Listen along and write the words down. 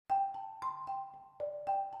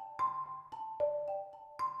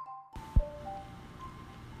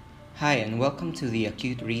Hi, and welcome to the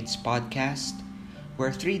Acute Reads podcast,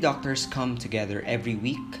 where three doctors come together every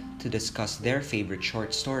week to discuss their favorite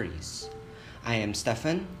short stories. I am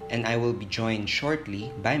Stefan, and I will be joined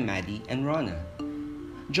shortly by Maddie and Rana.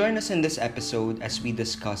 Join us in this episode as we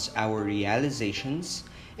discuss our realizations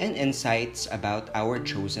and insights about our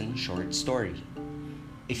chosen short story.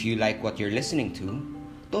 If you like what you're listening to,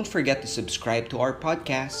 don't forget to subscribe to our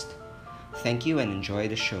podcast. Thank you and enjoy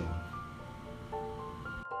the show.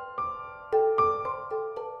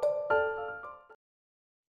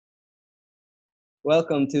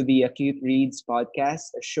 Welcome to the Acute Reads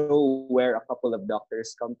podcast, a show where a couple of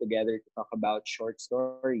doctors come together to talk about short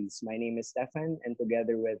stories. My name is Stefan, and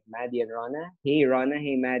together with Maddie and Rana. Hey, Rana.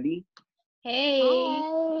 Hey, Maddie. Hey,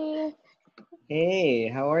 Hi. Hey,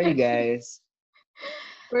 how are you guys?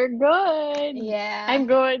 We're good. yeah, I'm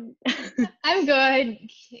good. I'm good.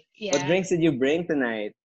 What Yeah, drinks did you bring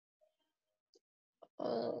tonight?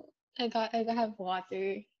 uh, I got have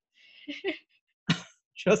water.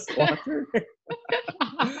 Just water.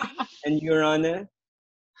 And you, Rana?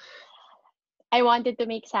 I wanted to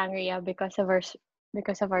make sangria because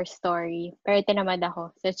of our story. Pero tinamad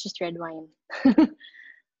ako, so it's just red wine.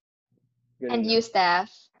 Good And you, enough.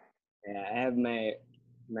 Steph. Yeah, I have my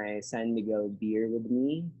San Miguel beer with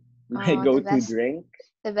me. My Oh, the go-to best, drink.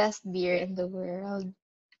 the best beer in the world.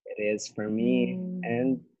 It is for me.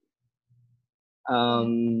 And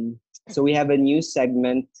Mm. Yeah. so we have a new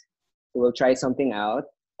segment. We'll try something out.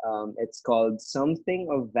 It's called Something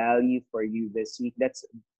of Value for You this week. That's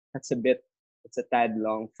a bit, it's a tad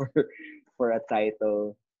long for a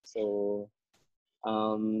title. So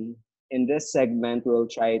um, in this segment, we'll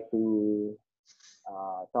try to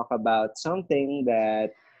talk about something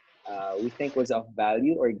that we think was of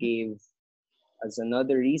value or gave us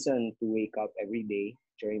another reason to wake up every day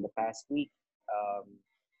during the past week. Um,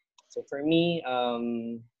 so for me,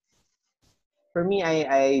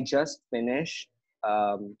 I just finished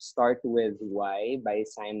Start With Why by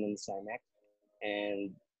Simon Sinek.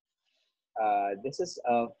 And this is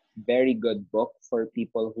a very good book for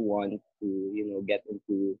people who want to, get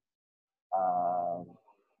into um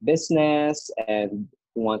business and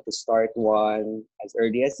who want to start one as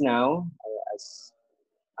early as now, as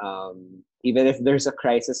even if there's a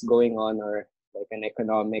crisis going on or like an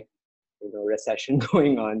economic recession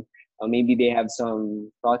going on. Maybe they have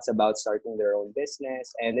some thoughts about starting their own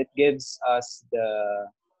business, and it gives us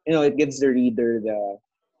it gives the reader the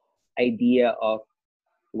idea of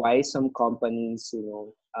why some companies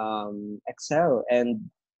excel, and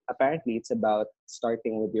apparently it's about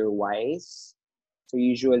starting with your whys. So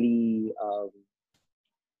usually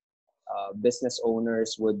business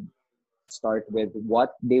owners would start with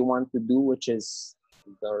what they want to do, which is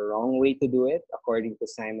the wrong way to do it, according to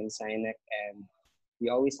Simon Sinek. And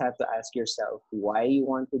you always have to ask yourself why you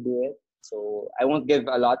want to do it. So I won't give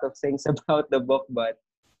a lot of things about the book, but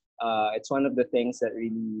it's one of the things that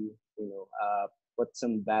really, put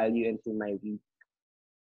some value into my week.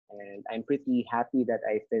 And I'm pretty happy that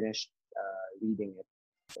I finished reading it.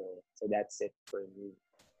 So that's it for me.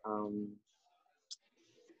 Um,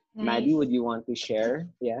 Maddie, Nice. would you want to share?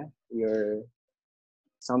 Yeah, your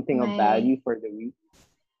something of My value for the week.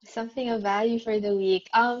 something of value for the week.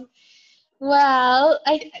 Well,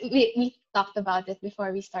 we talked about it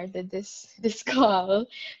before we started this call,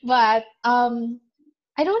 but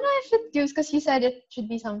I don't know if it gives because you said it should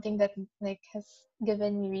be something that like has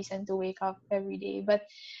given me reason to wake up every day. But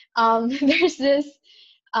there's this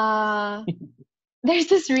uh there's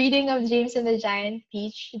this reading of James and the Giant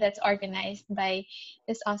Peach that's organized by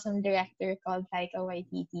this awesome director called Taika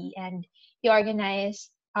Waititi, and he organized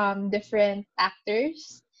different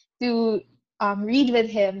actors to read with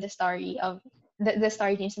him the story of the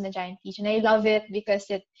story James and the Giant Peach, and I love it because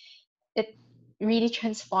it really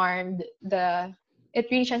transformed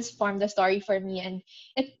the story for me, and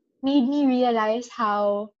it made me realize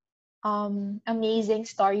how amazing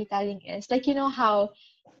storytelling is. Like you know how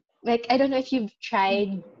like I don't know if you've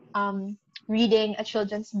tried um reading a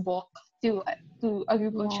children's book to a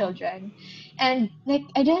group of Yeah. children, and like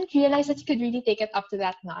I didn't realize that you could really take it up to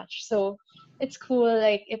that notch. So it's cool.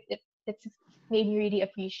 Like it's made me really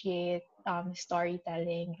appreciate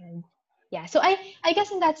storytelling. And yeah, so I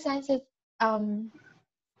guess in that sense um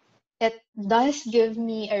it does give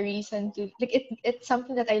me a reason to like it's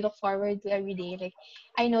something that I look forward to every day. Like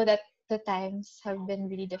I know that the times have been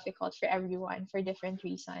really difficult for everyone for different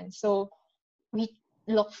reasons. So we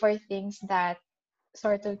look for things that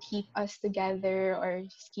sort of keep us together or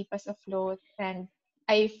just keep us afloat. And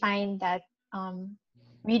I find that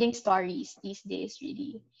reading stories these days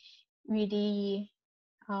really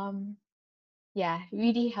um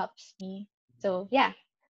really helps me. So yeah.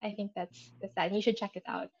 I think that's that. You should check it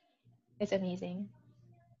out. It's amazing.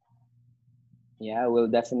 Yeah, we'll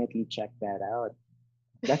definitely check that out.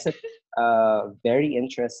 That's a very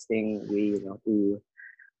interesting way, to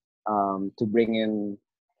bring in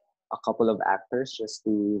a couple of actors just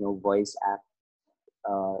to voice act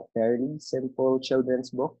a fairly simple children's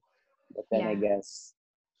book. But then I Yeah. guess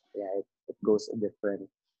yeah, it goes a different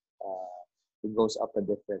uh, it goes up a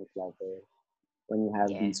different level when you have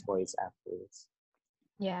Yeah. these voice actors.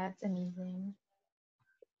 Yeah, it's amazing.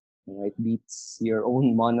 It beats your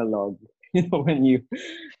own monologue, when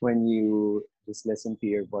you just listen to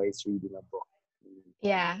your voice reading a book.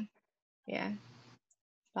 Yeah. Yeah.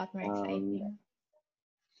 A lot more Um, exciting.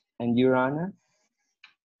 and Urana?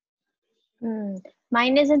 Hmm.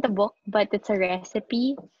 Mine isn't a book, but it's a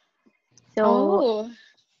recipe. So Oh.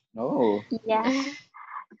 Oh. yeah,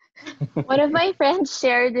 one of my friends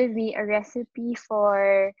shared with me a recipe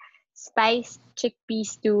for spiced chickpea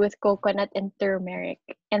stew with coconut and turmeric.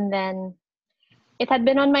 And then it had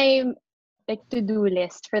been on my like to-do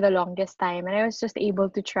list for the longest time, and I was just able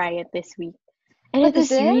to try it this week. And it What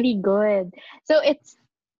is was it? really good. So it's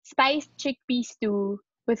spiced chickpea stew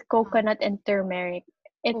with Uh, coconut and turmeric.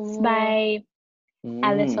 It's oh. by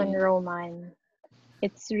Alison Mm. Roman.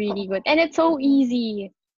 It's really good. And it's so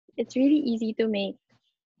easy. It's really easy to make.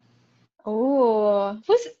 Oh.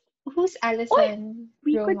 Who's Oh, Alison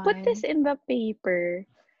we could put this Roman? in the paper.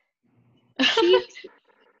 She's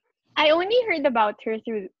I only heard about her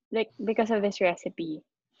through like because of this recipe.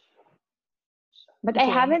 But I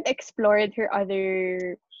Okay. haven't explored her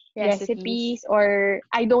other Recipes. recipes, or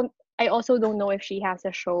I also don't know if she has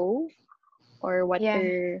a show or what Yeah.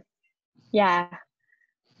 her yeah.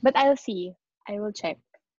 But I'll see. I will check.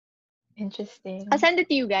 I'll Interesting. send it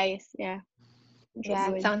to you guys. Yeah. It's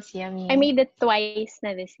Yeah, it Interesting. good. sounds I yummy. made it twice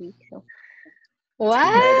na this week. So Too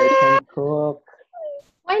bad I What? can't cook.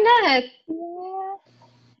 Why not? yeah.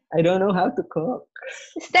 I don't know how to cook.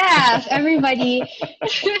 Staff, everybody,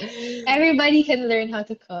 everybody can learn how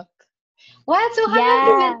to cook. What? So how have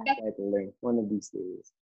you I'll been Yeah. try to learn one of these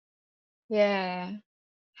days. yeah.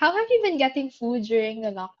 How have you been getting food during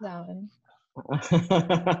the lockdown?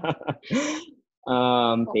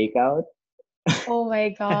 Takeout. Oh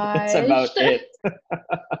my That's gosh. about it.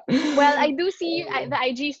 Well, I do see the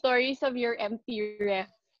IG stories of your empty ref.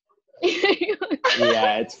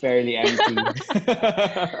 Yeah, it's fairly empty.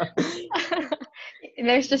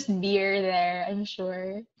 There's just beer there, I'm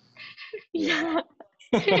sure. Yeah.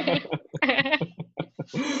 yeah.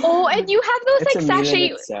 Oh, and you have those It's like a meal in sachet,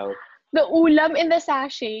 itself. the ulam in the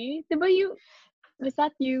sachet. Diba you, was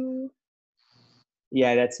that you?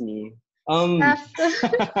 Yeah, that's me. Staff.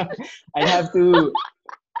 I'd have to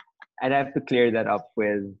I'd have to clear that up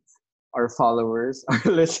with our followers,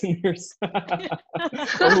 our listeners,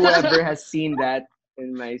 or whoever has seen that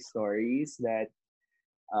in my stories that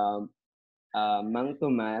um Mang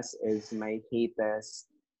Tomas is my hatest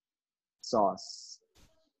sauce.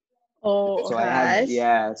 Oh, So I have okay. Yes.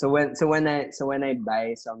 yeah. So when I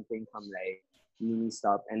buy something from like mini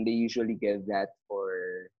stop, and they usually give that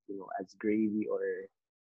for as gravy or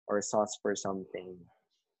sauce for something,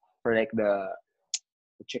 for like the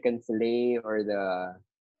chicken fillet or the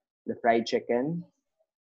fried chicken.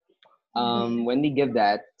 Mm-hmm. When they give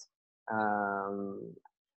that, um,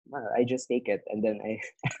 well, I just take it, and then I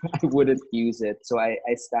I wouldn't use it, so I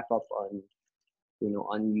stack up on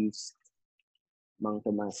unused Mang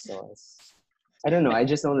Tomas sauce. I don't know. I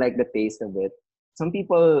just don't like the taste of it. Some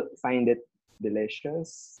people find it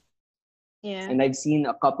delicious, Yeah. and I've seen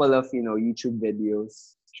a couple of YouTube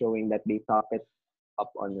videos showing that they top it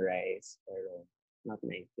up on rice, pero not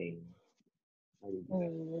my thing. Not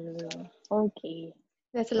really. Okay.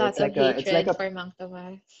 That's a So lot of it's like hatred a for Mang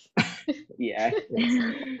Tomas. yeah,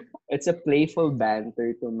 it's a playful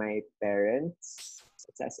banter to my parents.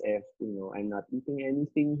 It's as if I'm not eating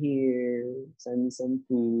anything here. Send me some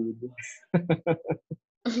food.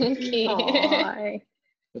 Okay. Aw.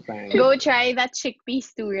 So parang, Go try that chickpea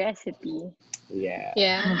stew recipe. yeah.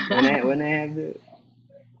 Yeah. When I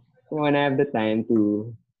when I have the time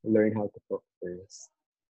to learn how to cook first.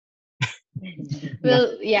 No.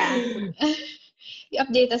 Well, yeah. You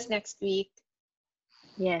update us next week.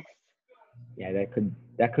 Yes. Yeah,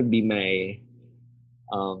 that could be my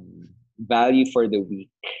value for the week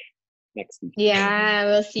next week. Yeah,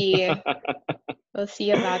 we'll see. We'll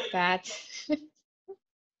see about that.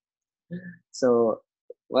 So,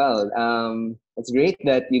 well, it's great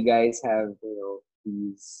that you guys have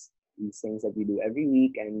these things that you do every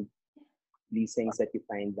week, and these things that you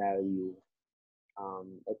find value.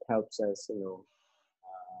 It helps us,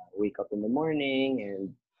 wake up in the morning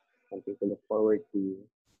and something to look forward to.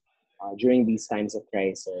 during these times of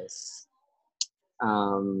crisis.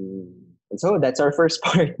 And so that's our first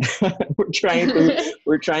part. we're trying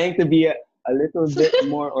to be a little bit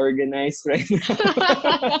more organized right now.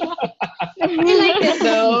 I like it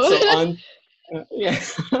though. So on, yeah.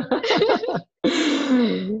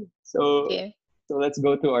 so Okay. so let's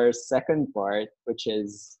go to our second part, which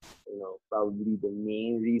is probably the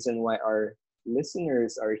main reason why our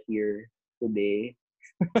listeners are here today.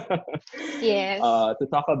 Yes. To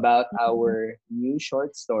talk about our new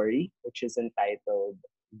short story, which is entitled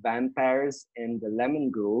Vampires in the Lemon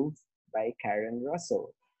Grove by Karen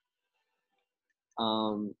Russell.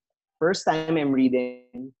 First time I'm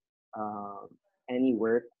reading any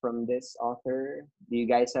work from this author. Do you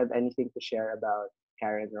guys have anything to share about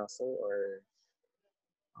Karen Russell, or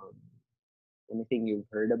um, anything you've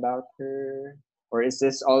heard about her? Or is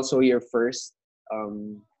this also your first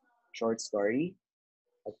short story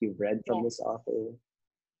that you've read from Yes. this author?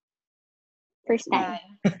 First Yeah.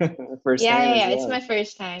 time. First Yeah, time yeah, as yeah. It's well. my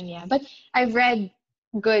first time, yeah. But I've read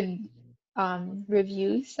good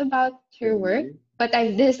reviews about her work, Mhm. but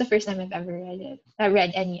this is the first time I've ever read it. I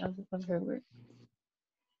read any of her work.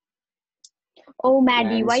 Oh, Yeah,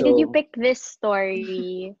 Maddie, and why did you so pick this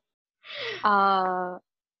story? Uh,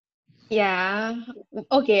 Yeah.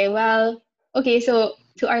 Okay, well, okay, so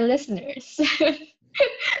to our listeners,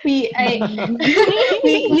 we I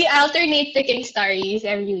we alternate picking stories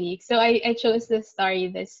every week. So I chose this story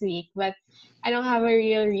this week, but I don't have a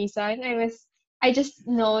real reason. I just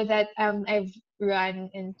know that I've run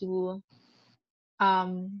into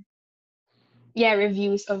um yeah,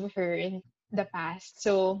 reviews of her in the past.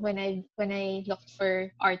 So when I looked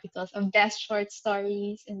for articles of best short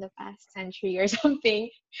stories in the past century or something,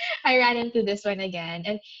 I ran into this one again,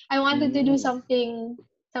 and I wanted to do mm,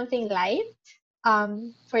 something light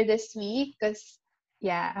for this week, because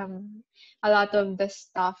yeah, a lot of the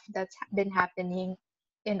stuff that's been happening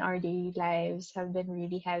in our daily lives have been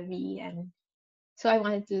really heavy, and so I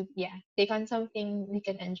wanted to, yeah, take on something we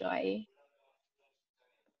can enjoy.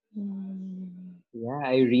 yeah,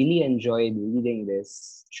 I really enjoyed reading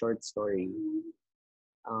this short story.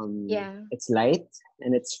 Yeah. It's light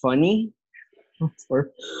and it's funny.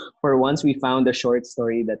 For for once, we found a short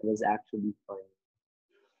story that was actually funny,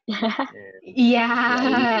 and yeah, I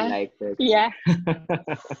really Yeah. liked it. yeah.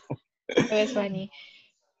 It was funny.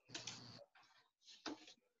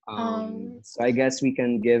 So I guess we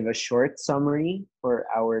can give a short summary for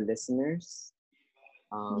our listeners.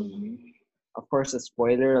 Um, Mhm. of course, a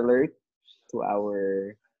spoiler alert to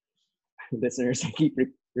our listeners. I keep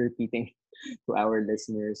repeating to our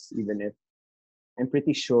listeners, even if I'm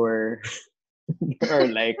pretty sure there are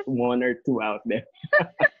like one or two out there.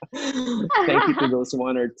 Thank you to those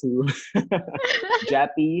one or two.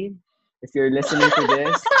 Jappy, if you're listening to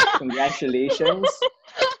this, congratulations.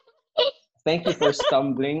 Thank you for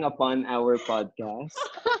stumbling upon our podcast.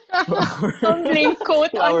 To our, Stumbling, quote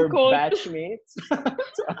to our unquote. batchmates. To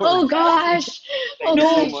our Oh batchmates. gosh. Oh Thank you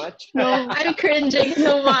so No, gosh. much. no. I'm cringing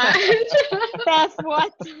so much. Steph,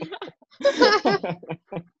 what?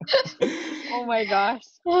 Oh my gosh.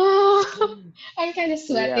 Oh, I'm kind of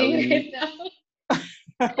So yeah, sweating right now.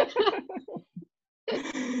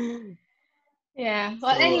 Yeah.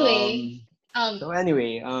 Well, so anyway, um um, so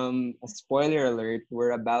anyway, a spoiler alert,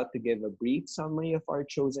 we're about to give a brief summary of our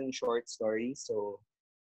chosen short story. So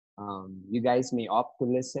you guys may opt to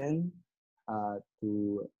listen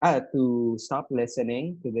to stop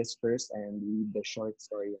listening to this first and read the short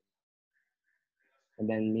story, and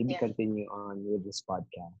then maybe yeah, continue on with this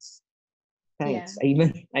podcast. yeah. Thanks.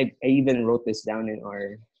 I even wrote this down in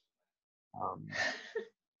our um,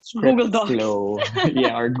 Google script Docs. flow.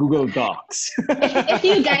 Yeah, our Google Docs. If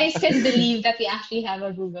you guys can believe that we actually have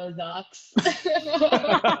a Google Docs.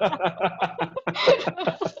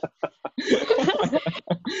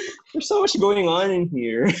 There's so much going on in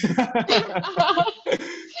here.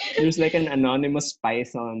 There's like an anonymous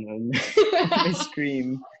python on my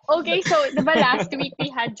screen. Okay, so diba last week we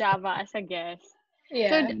had Java as a guest. So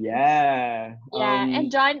Yeah. Yeah. yeah,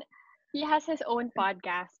 and John, he has his own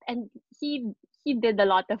podcast, and he did a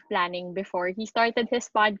lot of planning before he started his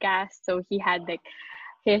podcast. So he had like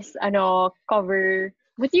his cover,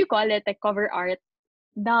 what do you call it, like cover art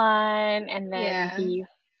done, and then Yeah. he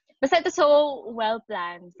basta ito so well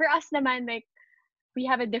planned. For us naman, like we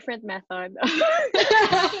have a different method.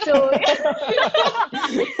 So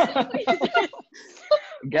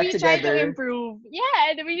Get we try to together. improve.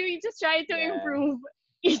 Yeah, and we just try to Yeah. improve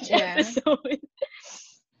each Yeah. episode.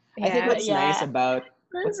 I think Yeah. So yeah.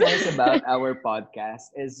 what's nice about our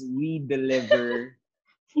podcast is we deliver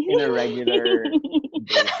in a regular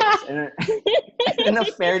basis, and in a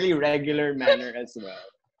fairly regular manner as well.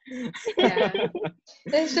 Yeah.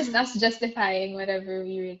 It's just us justifying whatever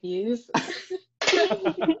we reviews.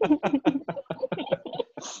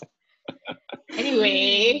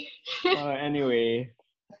 Anyway. Anyway,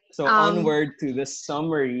 so Um, onward to the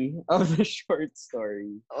summary of the short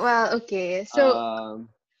story. well, okay. So, Um,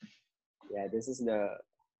 yeah, this is the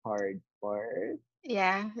hard part.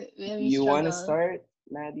 yeah, we You want to struggle. start,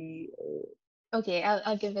 Maddie? Okay,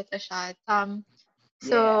 I'll give it a shot. Yeah.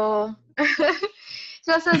 So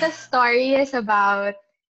so the story is about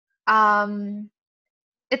um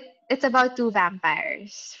it's about two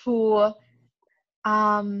vampires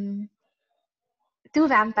um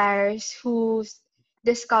who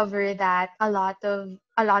discover that a lot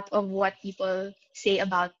of what people say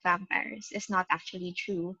about vampires is not actually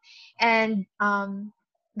true. And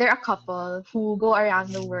they're a couple who go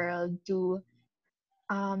around the world to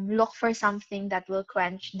look for something that will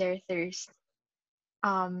quench their thirst,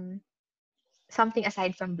 um something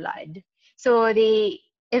aside from blood. So they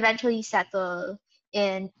eventually settle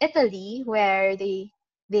in Italy, where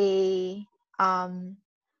they um,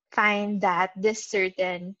 find that this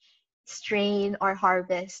certain strain or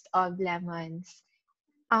harvest of lemons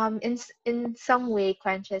in some way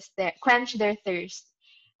quench their thirst,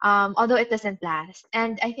 although it doesn't last.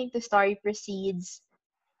 And I think the story proceeds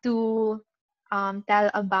to tell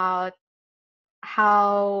about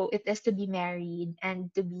how it is to be married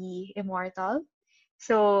and to be immortal.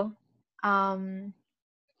 So um,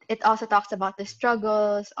 it also talks about the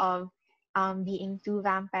struggles of being two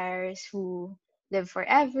vampires who live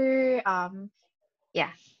forever.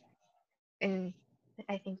 Yeah, and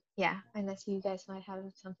I think, yeah, unless you guys might have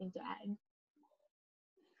something to add.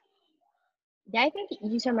 Yeah, I think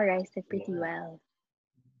you summarized it pretty Yeah, well.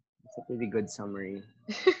 it's a pretty good summary.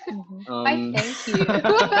 Mm-hmm. Why, Um, thank you.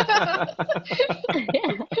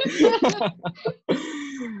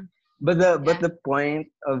 but the Yeah. point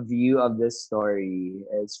of view of this story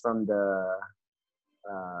is from the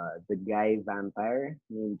guy vampire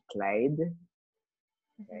named Clyde,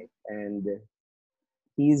 Mhm. right? And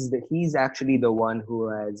he's actually the one who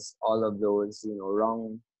has all of those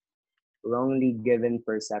wrongly given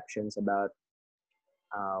perceptions about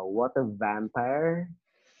what a vampire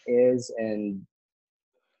is, and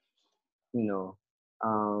you know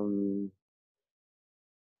um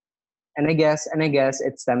and I guess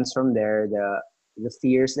it stems from there, the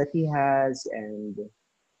fears that he has, and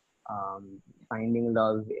um finding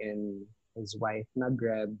love in his wife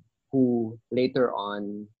Nagreb, who later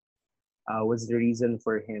on was the reason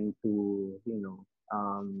for him to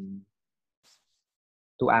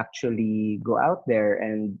actually go out there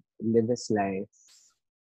and live his life,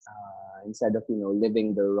 instead of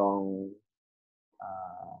living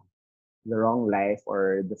uh, the wrong life,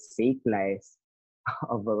 or the fake life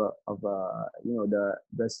of the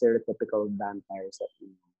stereotypical vampires that we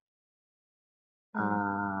know. Mm.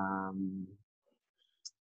 Um,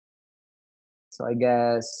 so I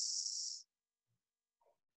guess,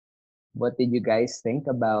 what did you guys think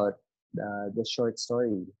about the short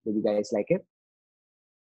story? Did you guys like it?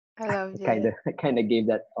 I I loved kind it. of I kind of gave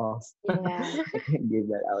that off. Yeah. I gave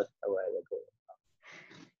that out a while ago.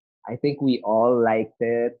 I think we all liked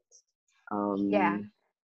it. Yeah. Um,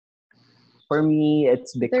 for me,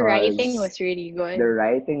 it's The writing because was really the good.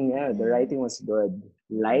 writing, yeah, the Mm. writing was good,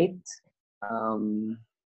 light, Mm. um,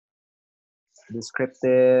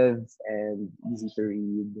 descriptive, and easy to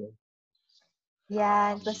read.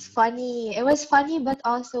 Yeah, it was Um, funny. It was funny, but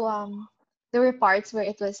also there were parts where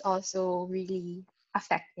it was also really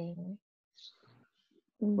affecting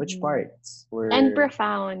which Mm-hmm. parts And were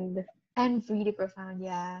profound. and really profound.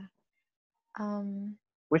 Yeah. Um,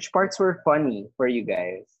 which parts were funny for you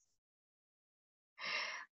guys?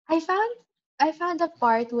 I found I found a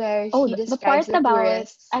part where Oh, she the describes part the about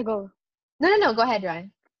tourists. I go. No, no, no. Go ahead,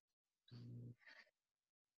 Ron.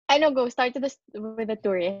 I know. Go start with the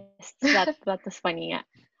tourists. That was funny. Yeah.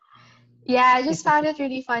 Yeah, I just found it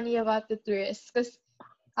really funny about the tourists because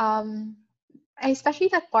um especially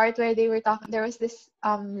that part where they were talking, there was this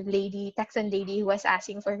lady, Texan lady, who was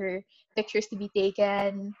asking for her pictures to be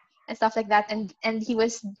taken and stuff like that, and he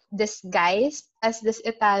was disguised as this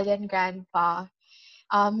Italian grandpa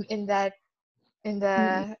in that in Mm.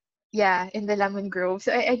 the yeah, in the lemon grove.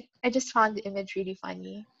 So I just found the image really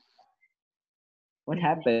funny. What Mm.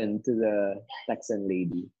 happened to the Texan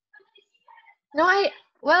lady? No,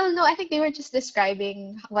 I think they were just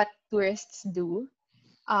describing what tourists do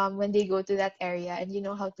when they go to that area, and you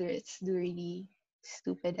know how tourists do really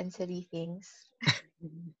stupid and silly things.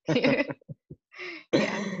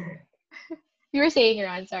 Yeah. You were saying,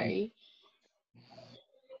 Ron, sorry.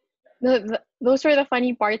 Those were the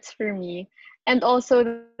funny parts for me, and also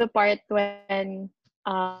the part when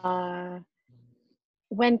uh,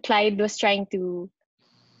 when Clyde was trying to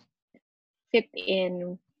fit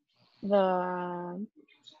in the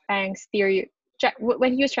parang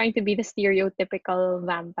when he was trying to be the stereotypical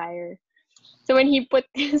vampire. So when he put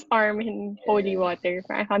his arm in holy Yeah. water,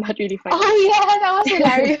 I found that really funny. Oh yeah, that was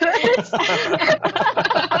hilarious.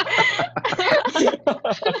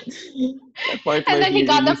 The part And where then he he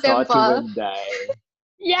got really a thought he pimple. would die.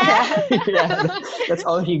 Yeah. Yeah. Yeah, that's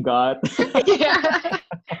all he got. Yeah.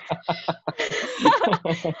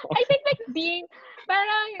 I think like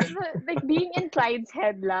being in Clyde's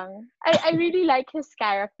head lang. I really like his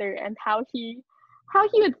character and how he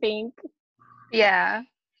would think. Yeah.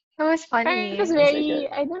 That was Parang it was funny. It's like very,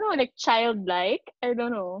 I don't know, like childlike. I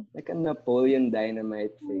don't know. a Napoleon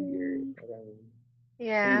Dynamite figure. Mm,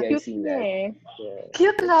 Have you Yeah. guys cute seen nga that? eh. Yeah.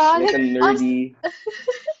 Cute It's lang. like Like,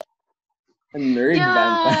 a nerd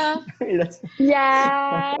vampire. yeah. That's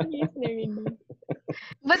Yeah, he's nerdy.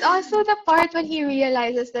 But also the part when he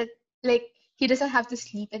realizes that like he doesn't have to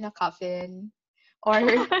sleep in a coffin or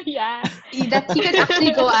Yeah. that he can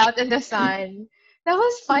actually go out in the sun. That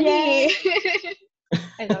was Yeah. funny.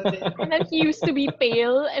 I loved it. And then he used to be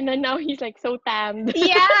pale, and then now he's like so tanned.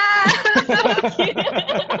 Yeah. So cute.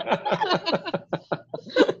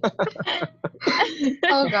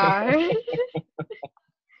 Oh god.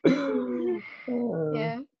 Oh,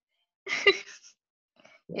 Yeah.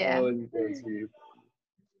 that Yeah. was really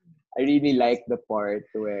I really like the part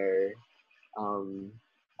where um,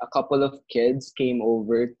 a couple of kids came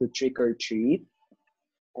over to trick or treat,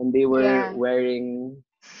 and they were Yeah. wearing,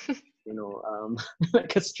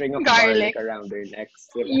 like a string of garlic Garlic. around their necks,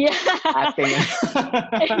 Yeah. acting.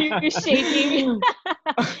 He was shaking.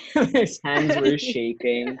 His hands were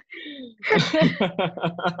shaking.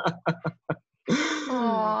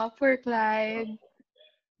 Oh, poor Clyde.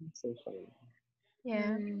 So funny.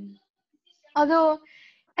 Yeah. Mm. Although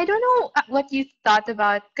I don't know what you thought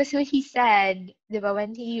about because what he said, diba,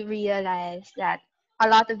 when he realized that a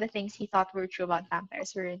lot of the things he thought were true about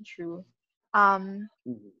vampires weren't true. Um,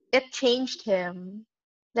 Mhm. it changed him.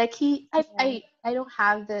 Like Yeah. I don't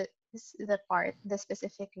have the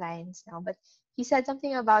specific lines now, but he said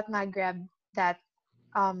something about Maghreb that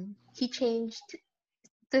he changed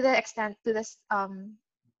to the extent to this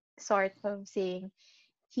sort of saying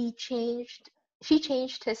he changed she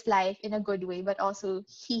changed his life in a good way, but also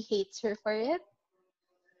he hates her for it,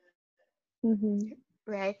 Mm-hmm.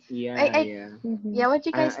 right? Yeah, I yeah. yeah, Mm-hmm. what do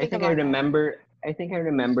you guys I think think I about that? remember. I think I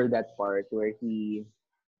remember that part where he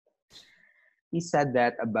said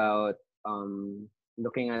that about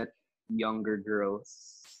looking at younger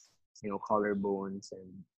girls, collarbones and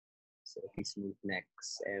silky smooth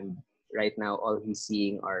necks, and right now all he's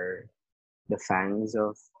seeing are the fangs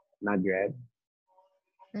of Maghreb.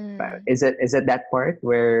 But Mm, is it that part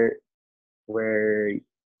where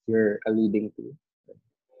you're alluding to?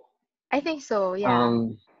 I think so, yeah.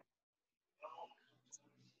 Um,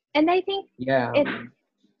 And I think yeah. it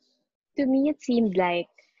to me it seemed like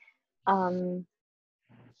um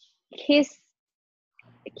his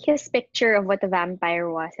his picture of what a vampire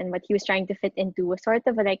was and what he was trying to fit into was sort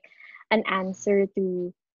of like an answer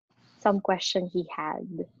to some question he had.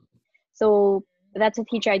 So that's what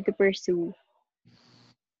he tried to pursue.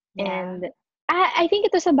 Yeah. And I think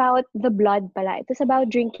it was about the blood pala. It was about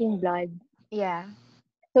drinking blood. Yeah.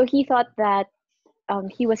 So he thought that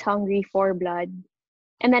he was hungry for blood.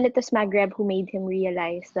 And then it was Maghreb who made him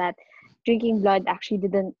realize that drinking blood actually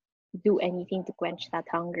didn't do anything to quench that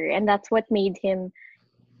hunger. And that's what made him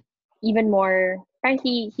even more,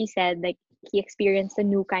 apparently he said like he experienced a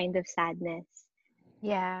new kind of sadness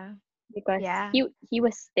Yeah. because Yeah. he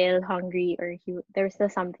was still hungry, or there was still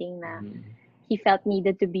something that Mhm. he felt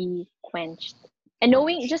needed to be quenched. And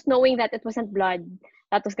knowing that it wasn't blood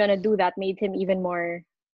that was gonna do that made him even more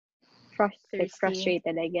Thirsty.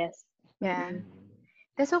 frustrated, I guess. Yeah. Mm-mm.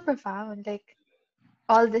 That's so profound. Like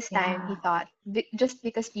all this time he Yeah. thought just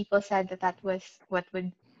because people said that that was what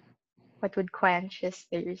would quench his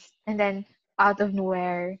thirst, and then out of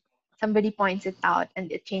nowhere somebody points it out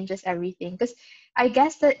and it changes everything. Because I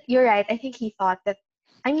guess that you're right. I think he thought that,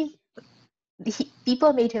 I mean,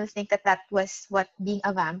 people made him think that that was what being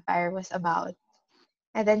a vampire was about,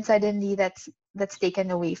 and then suddenly that's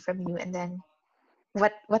taken away from you, and then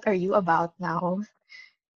what are you about now?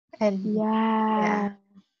 And yeah, Yeah.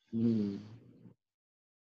 Mhm.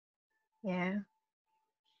 yeah,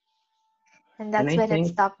 and And that's I when it think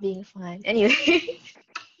stopped being fun. Anyway,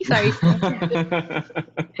 sorry, Steph.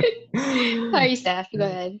 Sorry, Steph. Go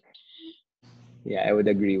ahead. yeah, I would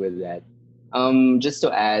agree with that. Just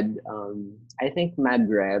to add, I think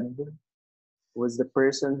Maghreb was the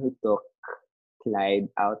person who took Clyde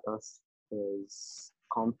out of his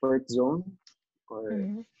comfort zone, or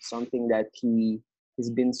Mhm. something that he has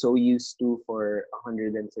been so used to for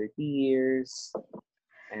 130 years.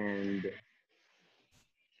 And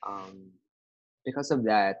um, because of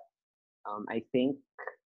that, I think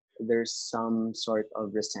there's some sort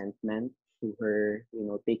of resentment to her,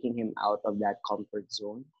 taking him out of that comfort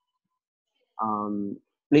zone. Um,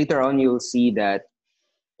 Later on, you'll see that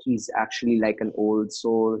he's actually like an old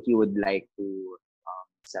soul. He would like to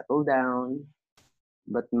settle down,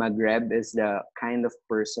 but Maghreb is the kind of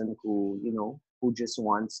person who just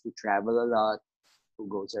wants to travel a lot, who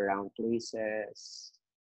goes around places.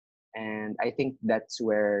 And I think that's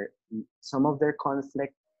where some of their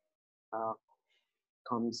conflict uh,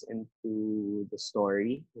 comes into the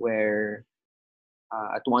story, where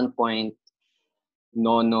at one point,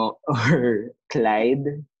 Nono or Clyde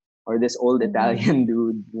or this old Mm-hmm. Italian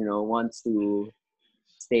dude, wants to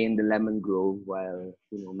stay in the lemon grove while,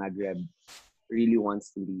 Maghreb really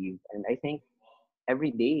wants to leave. And I think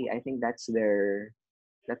every day, I think that's the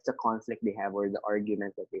conflict they have, or the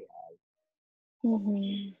argument that they have.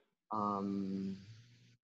 Mm-hmm. Um,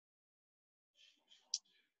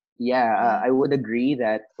 yeah, Yeah. I would agree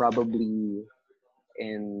that probably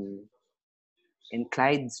in in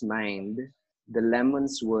Clyde's mind, the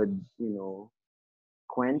lemons would,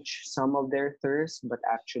 quench some of their thirst, but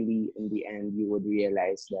actually in the end you would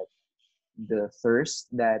realize that the thirst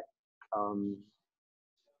that um,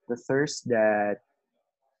 the thirst that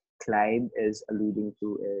Clyde is alluding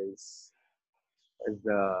to is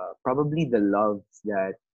the probably the love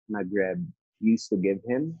that Maghreb used to give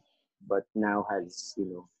him, but now has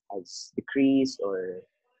decreased, or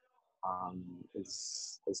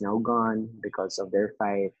is now gone because of their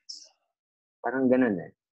fights. Parang ganun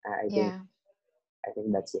eh. I think Yeah. I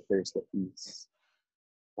think that's the thirst that he's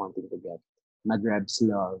wanting to get. Maghreb's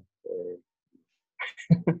love, or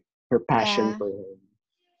her passion Yeah. for him.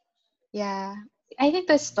 Yeah. I think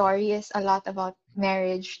the story is a lot about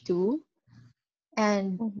marriage too.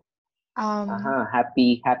 And um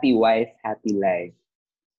Happy wife, happy life.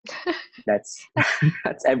 That's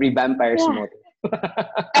that's every vampire's Yeah. motto.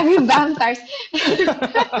 every vampires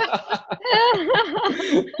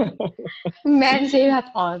men say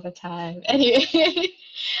that all the time. Anyway.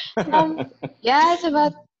 um yeah, it's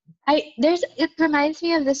about I there's it reminds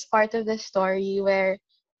me of this part of the story where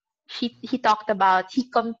he talked about he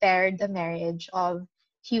compared the marriage of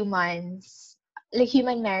humans, like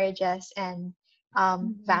human marriages and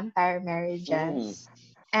Mhm. vampire Mm, marriages.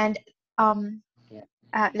 And um yeah.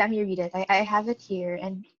 let me read it. I have it here.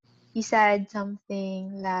 And he said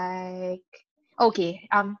something like, okay,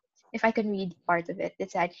 if I can read part of it.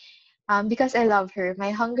 It said, because I love her,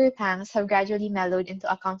 my hunger pangs have gradually mellowed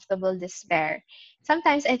into a comfortable despair.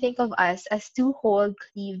 Sometimes I think of us as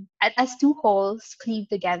two wholes cleaved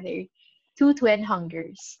together, two twin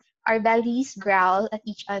hungers. Our bellies growl at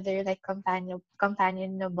each other like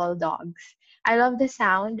companionable dogs. I love the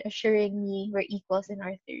sound assuring me we're equals in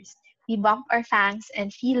our thirst. We bump our fangs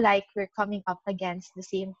and feel like we're coming up against the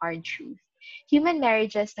same hard truth. Human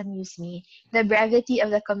marriages amuse me, the brevity of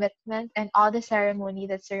the commitment and all the ceremony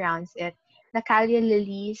that surrounds it, the callia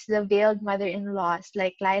lilies, the veiled mother-in-laws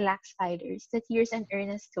like lilac spiders, the tears and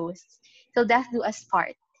earnest toasts, till death do us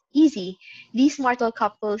part. Easy. These mortal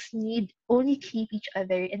couples need only keep each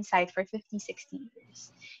other in sight for 50, 60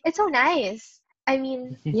 years. It's so nice. I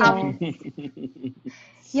mean, Yes.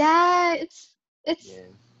 yeah, it's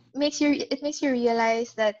Yeah. it makes you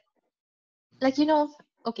realize that, like,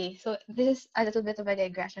 okay, so this is a little bit of a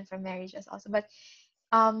digression from marriages also, but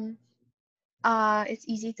um it's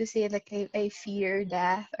easy to say like I fear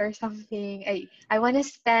death or something. I want to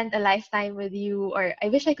spend a lifetime with you, or I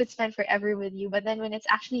wish I could spend forever with you, but then when it's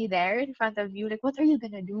actually there in front of you, like what are you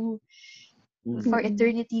gonna do Mm, for Mm-mm.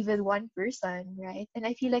 eternity with one person, right? And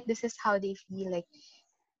I feel like this is how they feel, like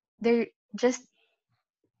they're just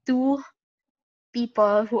two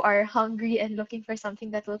people who are hungry and looking for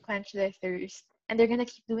something that will quench their thirst, and they're gonna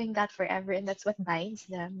keep doing that forever, and that's what binds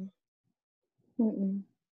them. Mm-mm.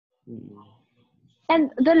 mm,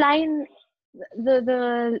 And the line,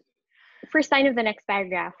 the first line of the next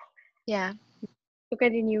paragraph, Yeah. to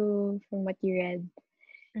continue from what you read.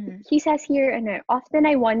 Hmm. He says here, often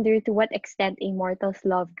I wonder to what extent a mortal's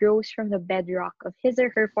love grows from the bedrock of his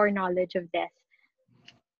or her foreknowledge of death.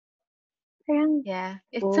 Parang, Yeah,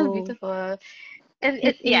 it's so whoa. beautiful. And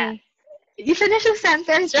It yeah, is. you finish the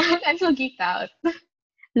sentence, right? I'm so geeked out.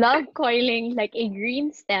 Love coiling like a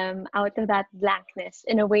green stem out of that blankness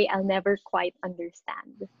in a way I'll never quite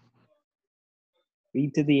understand.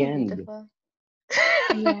 read to the So end. beautiful.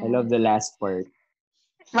 I love Yes. the last part.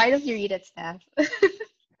 Why don't you read it, Steph?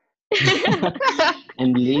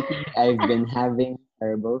 And lately, I've been having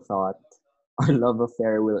Terrible thought. Our love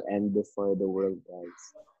affair will end before the world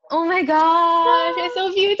does. Oh my gosh, it's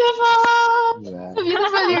so beautiful. Yeah. So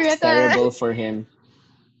beautifully It's written. terrible for him.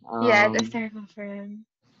 Yeah, it was Um, terrible for him.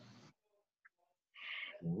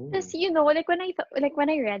 Because ooh, like when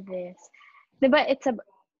I read this, diba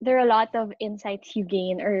there are a lot of insights you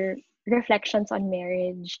gain or reflections on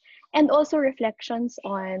marriage, and also reflections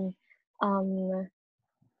um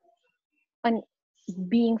on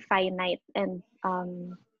being finite and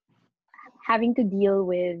having to deal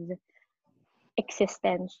with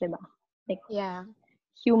existence, diba? Like Yeah.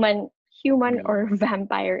 human or mm,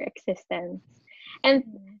 vampire existence. And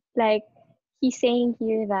Mm. like he's saying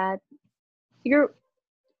here that you're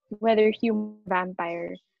whether human or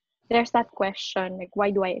vampire, there's that question like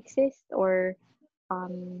why do I exist? Or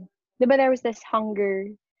but there was this hunger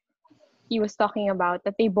he was talking about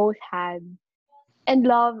that they both had. And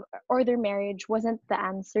love or their marriage wasn't the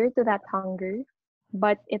answer to that hunger,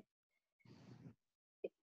 but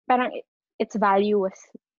parang its value was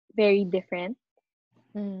very different.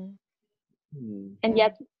 Mm. mm, And Yeah.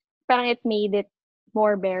 yet parang it made it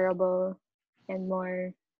more bearable and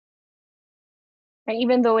more like,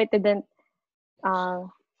 even though it didn't uh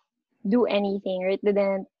do anything or it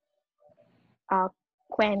didn't uh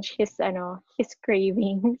quench his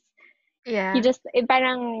cravings. You Yeah. just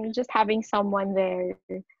parang just having someone there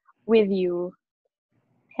with you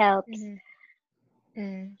helps. Mm-hmm.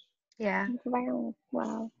 Mm. Yeah. So parang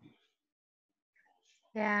wow.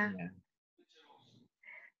 Yeah. yeah.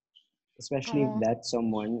 Especially if Oh. that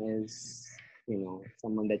someone is,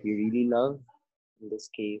 someone that you really love. In this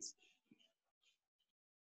case,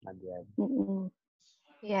 Maghreb. Mm-mm.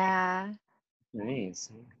 Yeah.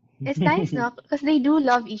 Nice. It's nice, no? Because they do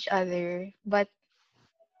love each other. But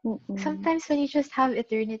Mm-mm. sometimes when you just have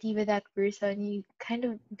eternity with that person, you kind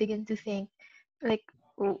of begin to think, like,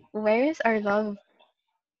 where is our love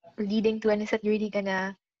leading to? And is it really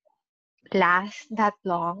gonna last that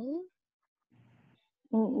long?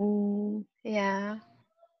 Mm-mm. Yeah.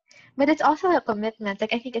 But it's also a commitment.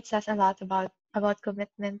 Like, I think it says a lot about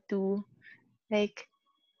commitment too. Like,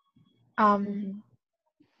 um, Mm-hmm.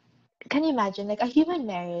 can you imagine like a human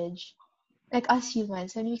marriage? Like us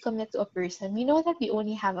humans, when we commit to a person, we know that we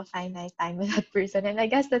only have a finite time with that person. And I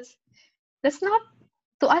guess that's not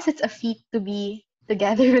to us it's a feat to be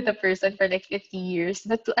together with a person for like 50 years.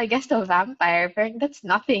 But I guess to a vampire, parang that's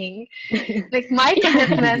nothing. Like my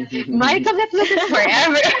commitment is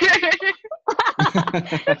forever.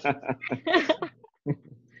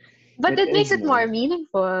 But It it makes is, it more no?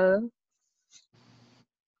 meaningful.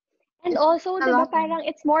 And It also, a 'di ba lot more. parang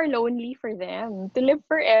it's more lonely for them to live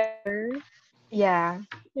forever. Yeah.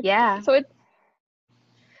 It, Yeah. so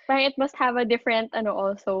parang it must have a different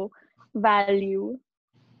also value.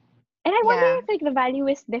 And I wonder Yeah. if like the value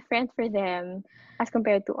is different for them as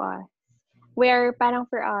compared to us. Where parang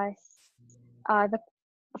for us, the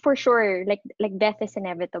for sure like death is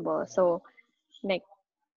inevitable. So like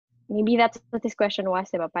maybe that's what this question was,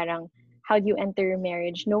 diba? Parang how do you enter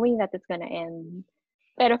marriage knowing that it's gonna end?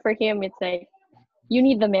 Pero for him, it's like you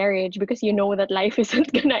need the marriage because you know that life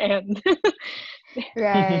isn't gonna end.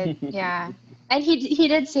 Right. Yeah. And he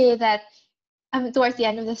did say that towards the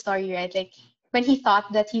end of the story, right? Like when he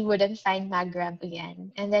thought that he wouldn't find Maghreb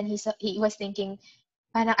again, and then he was thinking,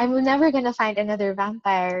 "Parang, I'm never gonna find another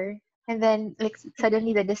vampire." And then like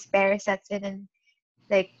suddenly the despair sets in, and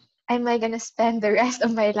like, am I gonna spend the rest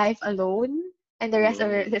of my life alone, and the rest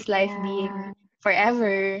of Mm. his life Yeah. being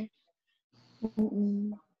forever?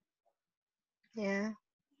 Mm-mm. Yeah.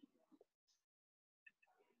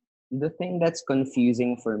 The thing that's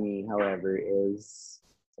confusing for me, however, is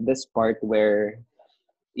this part where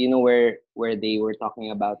where they were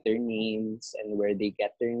talking about their names and where they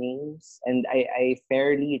get their names. And I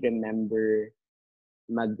fairly remember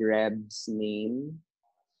Maghreb's name.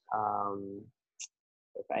 Um,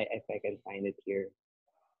 if I can find it here.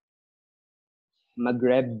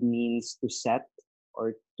 Maghreb means to set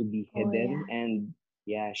or to be Oh hidden. yeah. And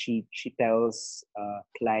yeah, she tells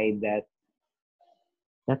Clyde that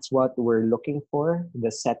that's what we're looking for,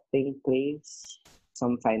 the setting place,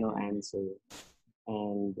 some final answer.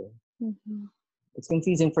 And Mm-hmm. it's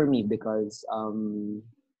confusing for me because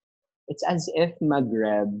it's as if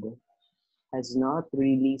Maghreb has not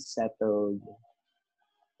really settled,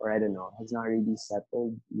 or I don't know, has not really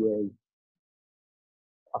settled with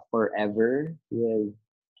a forever with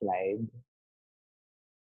Clyde,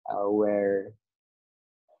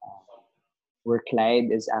 where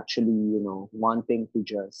Clyde is actually, wanting to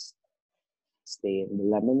just stay in the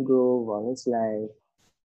Lemon Grove all his life.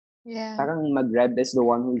 Yeah. Parang Maghreb is the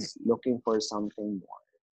one who's looking for something more,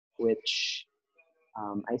 which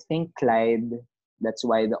I think Clyde that's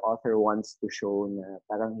why the author wants to show na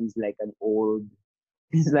parang he's like an old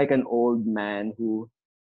man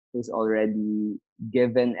who's already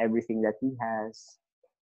given everything that he has.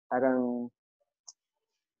 Parang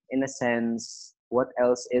in a sense, what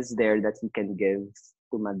else is there that he can give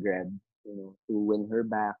to Maghreb, to win her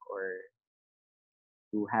back or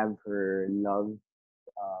to have her love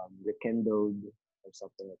rekindled or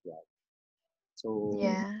something like that. So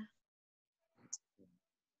Yeah.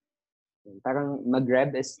 parang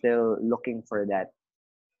Maghreb is still looking for that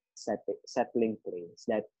settling place,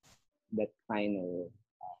 that final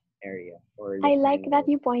area or the I like that final.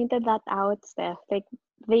 you pointed that out, Steph. Like,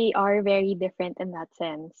 they are very different in that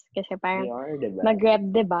sense. Kasi They parang are, diba?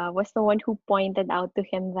 Maghreb, diba, was the one who pointed out to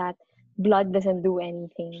him that blood doesn't do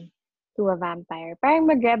anything to a vampire. Parang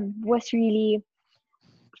Maghreb was really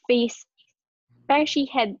face, parang she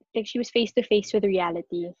was face to face with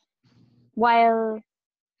reality. While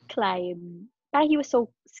Clyde, parang he was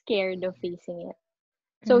so scared of facing it.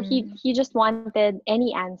 So Mm. he just wanted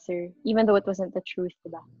any answer, even though it wasn't the truth,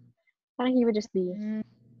 diba? Parang he would just be, Mm.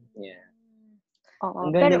 Yeah. oo.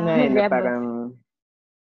 Ang Pero galing nga na Maghreb, parang,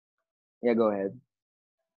 yeah, go ahead.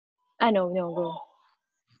 no, go.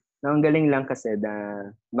 No, ang galing lang kasi na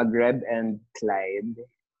Maghreb and Clyde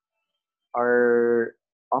are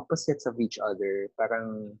opposites of each other.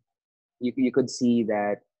 Parang you could see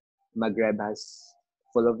that Maghreb has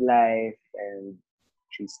full of life and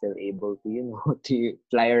she's still able to, to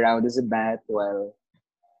fly around as a bat while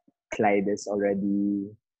Clyde is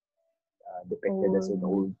already depicted as an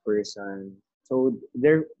old person. So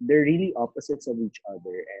they're really opposites of each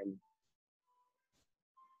other, and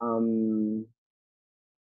um,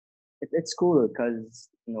 it's cool because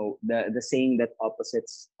the saying that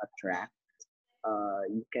opposites attract.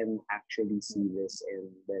 You can actually see this in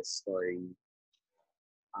this story.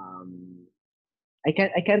 Um, I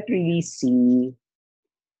can't really see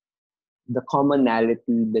the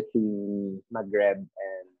commonality between Maghreb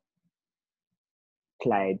and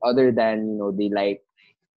Clyde, other than they like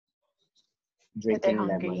That they're drinking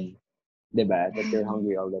lemon, hungry. diba? That they're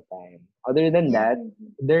hungry all the time. Other than Yeah. that,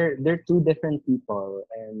 they're two different people.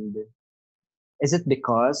 And is it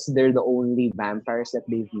because they're the only vampires that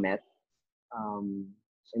they've met um,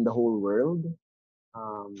 in the whole world?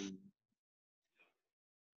 Um,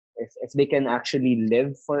 if they can actually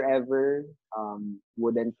live forever,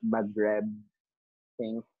 wouldn't Maghreb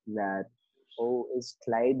think that, oh, is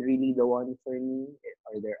Clyde really the one for me?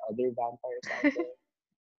 Are there other vampires out there?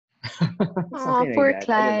 Oh, Something like poor that.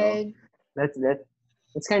 I don't know. Clyde.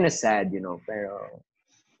 That's kind of sad, pero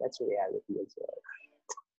that's reality as well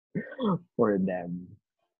for them.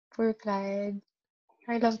 Poor Clyde.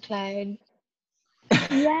 I love Clyde.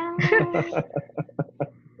 Yeah,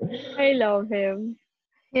 I love him.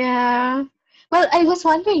 Yeah. Well, I was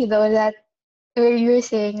wondering though that where you were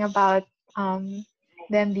saying about um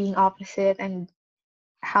them being opposite and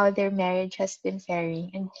how their marriage has been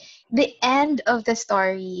faring. And the end of the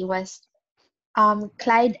story was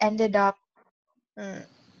Clyde ended up mm,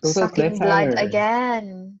 Total sucking blood cliffhanger.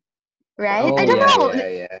 again. Right? I Oh don't yeah, know. yeah,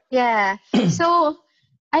 yeah. Yeah. So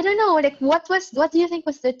I don't know, like what do you think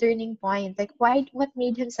was the turning point? Like what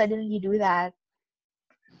made him suddenly do that?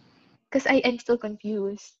 Because I'm still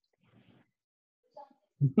confused.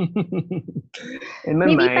 In my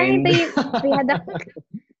Maybe parang mind. they had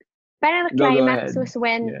parang the Go climax ahead. was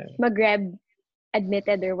when Yeah. Maghreb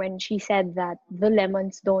admitted, or when she said that the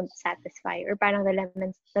lemons don't satisfy, or parang the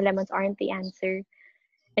lemons aren't the answer,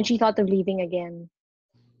 and she thought of leaving again.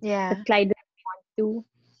 Yeah. But Clyde didn't want to.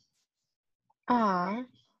 Ah.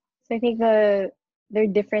 So I think their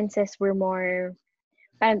differences were more,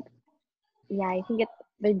 and yeah, I think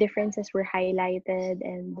the differences were highlighted,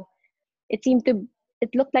 and it seemed to it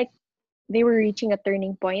looked like they were reaching a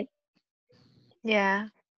turning point. Yeah.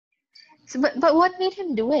 So but what made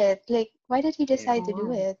him do it? Like why did he Yeah. decide to do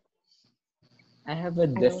Oh, it? I have a I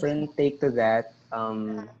also. different take to that.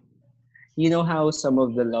 You know how some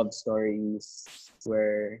of the love stories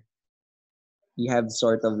where you have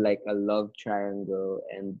sort of like a love triangle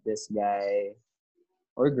and this guy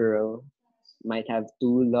or girl might have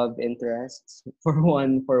two love interests. For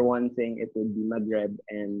one thing it would be Maghreb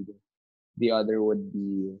and the other would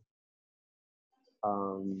be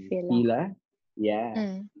Fila. Fila. Yeah.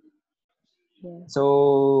 Mm. Yeah.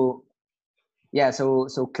 So yeah, so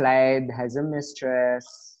Clyde has a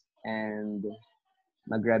mistress and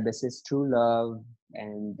Maghreb is his true love,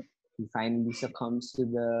 and he finally succumbs to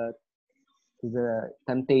the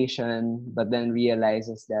temptation, but then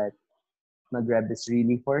realizes that Maghreb is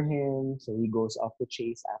really for him, so he goes off to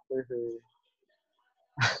chase after her.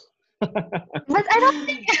 But I don't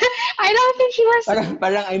think I don't think he was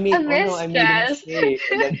parang I a made, oh no, I made a mistress. mistake.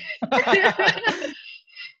 Ganun.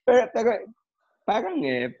 pero parang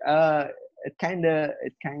it kind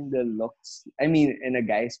of looks, I mean, in a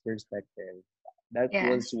guy's perspective, that Yeah.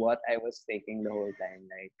 was what I was thinking the whole time.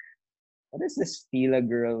 Like, what is this Fila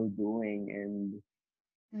girl doing? And,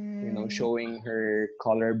 Mm. showing her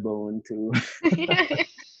collarbone to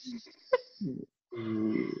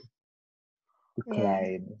to, to Yeah.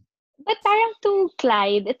 Clyde. But parang to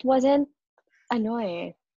Clyde, it wasn't ano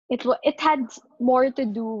eh. It had more to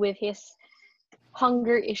do with his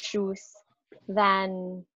hunger issues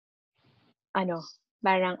than ano,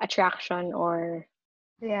 parang attraction or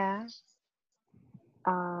Yeah.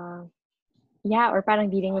 uh yeah, or parang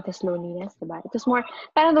dealing with his loneliness, diba? It was more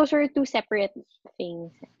parang those were two separate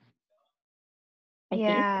things, I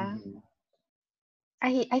think. Yeah. Mhm.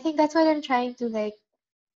 I think that's what I'm trying to like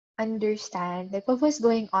understand, like what was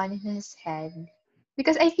going on in his head.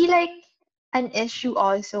 Because I feel like an issue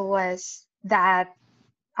also was that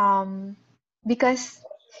because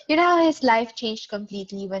you know how his life changed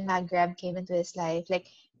completely when Maghreb came into his life. Like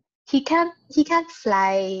he can't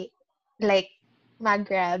fly like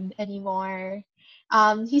Maghreb anymore.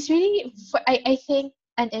 He's really I think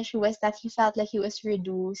an issue was that he felt like he was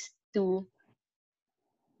reduced to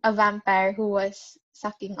a vampire who was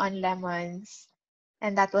sucking on lemons,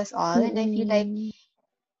 and that was all. And I feel like Mm-mm.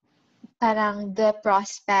 parang the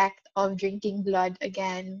prospect of drinking blood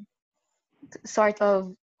again sort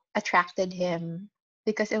of attracted him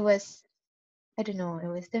because it was, I don't know, it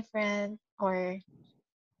was different. Or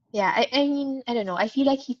yeah, I mean, I don't know, I feel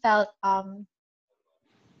like he felt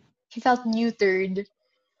neutered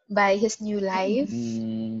by his new life.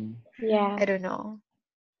 Mm, Yeah. I don't know.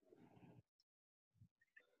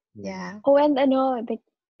 yeah. Yeah. Oh, and ano, like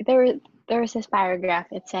there there's this paragraph.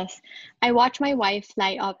 It says, "I watch my wife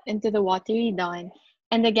fly up into the watery dawn,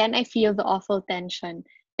 and again I feel the awful tension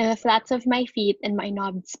in the flats of my feet and my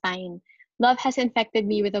knobbed spine. Love has infected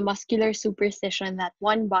me with a muscular superstition that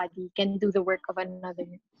one body can do the work of another."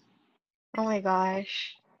 Oh my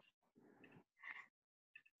gosh.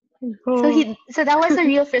 So Oh. so that was a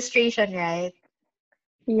real frustration, right?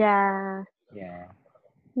 Yeah. Yeah.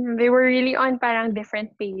 They were really on parang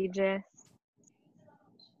different pages.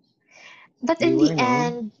 But They in were, the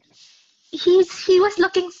no? end, he was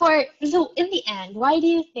looking for, so in the end, why do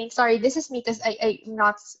you think, sorry, this is me because I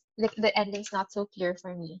not like the ending's not so clear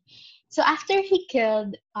for me. So after he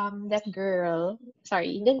killed that girl,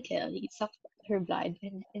 sorry, he didn't kill, he sucked her blood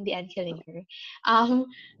and in the end killing her. um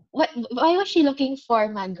why was she looking for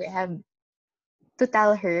Maghreb to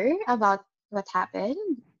tell her about what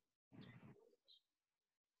happened?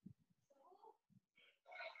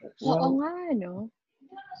 Oo Well, nga, no?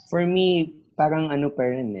 for me, parang ano pa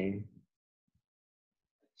rin eh.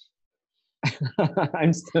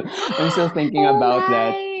 I'm still I'm still thinking Oh about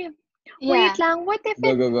that. my! Wait Yeah. lang,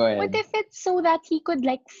 Go what ahead. if it's so that he could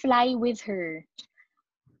like fly with her?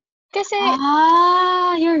 Kasi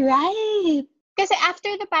You're right. Kasi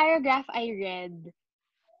after the paragraph I read,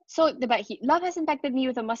 so, diba, love has infected me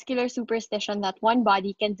with a muscular superstition that one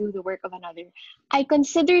body can do the work of another. I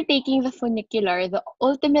consider taking the funicular the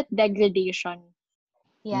ultimate degradation.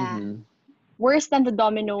 Yeah. Mm-hmm. Worse than the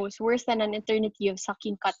dominoes, worse than an eternity of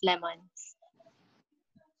sucking cut lemons.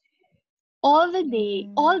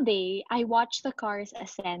 Mm. All day, I watch the cars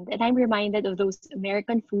ascend, and I'm reminded of those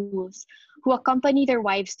American fools who accompany their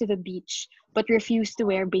wives to the beach but refuse to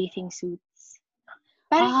wear bathing suits.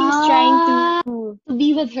 Parang he's trying Ah, to, to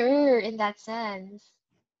be with her in that sense.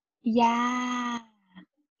 yeah.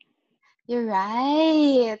 You're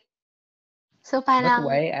right. So But parang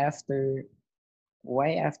why after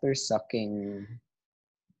sucking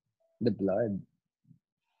the blood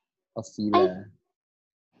of I Fila?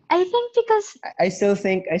 I think because I still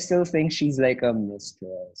think she's like a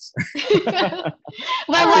mistress.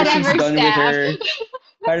 well, After she's whatever, done with Steph. her,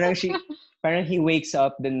 parang she parang he wakes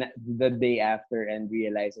up the day after and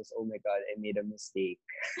realizes, oh my god, I made a mistake.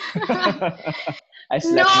 I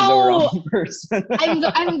slept with the No, wrong person.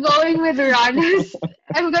 I'm going with Rana's.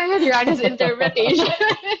 I'm going with Rana's interpretation.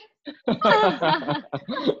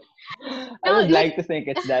 I No, would like to think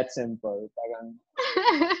it's that simple. Parang,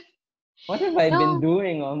 what have I been no,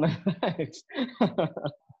 doing all my life?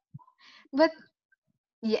 but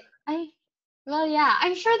yeah, well, yeah,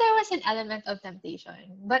 I'm sure there was an element of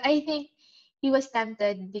temptation, but I think he was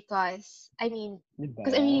tempted because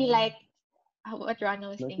because I Diba? really like what Rana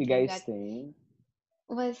was Don't you thinking, guys that think?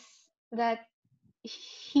 was that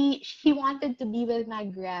he wanted to be with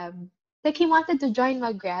Maghreb. Like he wanted to join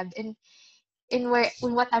Maghreb in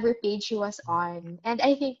whatever page he was on. And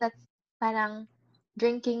I think that parang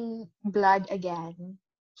drinking blood again,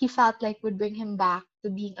 he felt like would bring him back to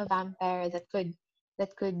being a vampire that could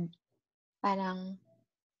parang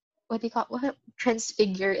what do you call what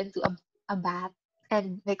transfigure into a bat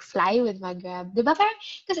and like fly with Maghreb. Diba?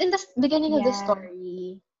 Because in the beginning of the Yeah.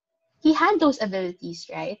 story, he had those abilities,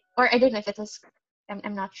 right? Or I don't know if it was.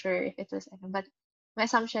 I'm not sure if it was, but my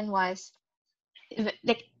assumption was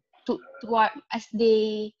like as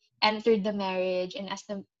they entered the marriage and as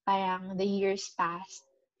the years passed,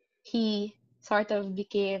 he sort of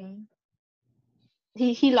became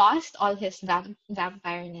he lost all his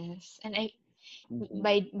vampireness, and I Mhm.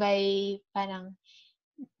 by parang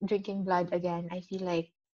drinking blood again, I feel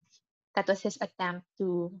like that was his attempt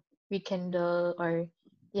to rekindle or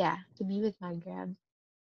yeah, to be with Maghreb.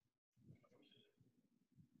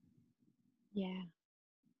 Yeah.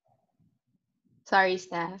 Sorry,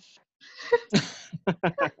 Steph.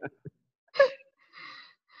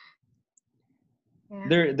 Yeah.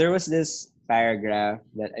 There was this paragraph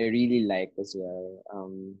that I really liked as well.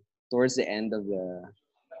 Towards the end of the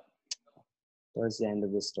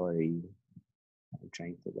story, I'm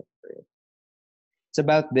trying to look for it. It's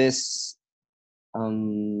about this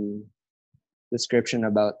um description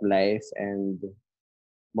about life and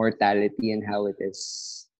mortality and how it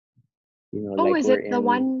is, Oh, like is we're it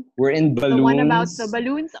in we're in the one about the balloons,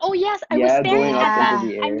 balloons? Oh yes, I was yeah, staring going at up into that. Yeah.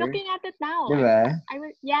 the I'm air. looking at it now. Diba?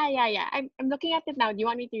 Yeah. I'm looking at it now. Do you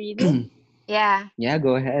want me to read it? Yeah. Yeah,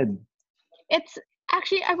 go ahead. It's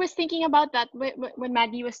actually I was thinking about that when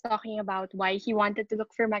Maddie was talking about why he wanted to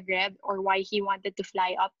look for Maghreb or why he wanted to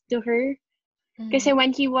fly up to her. Because Mm.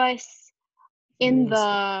 when he was in Where is it?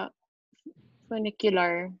 the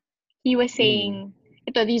funicular, he was Mm. saying,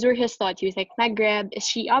 ito, these were his thoughts. He was like, Maghreb, is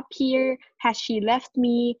she up here? Has she left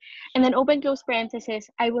me? And then open close parenthesis,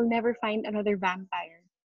 I will never find another vampire.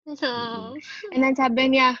 Mm-mm. No. And then sabi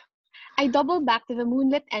niya, I double back to the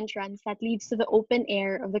moonlit entrance that leads to the open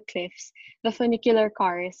air of the cliffs, the funicular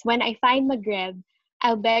cars. When I find Maghreb,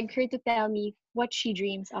 I'll beg her to tell me what she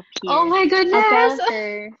dreams up Oh here. my I'll goodness. tell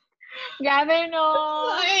her, grabe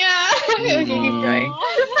no. Yeah. Okay, keep going. Mm.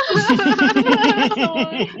 So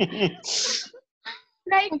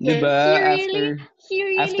like Okay. Diba? he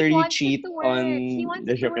really After you wants it cheat to work. He on wants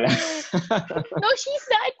the it to joke lang. work. No, she's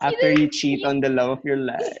not. He After you didn't cheat cheat. on the love of your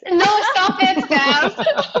life. No, stop it, Steph.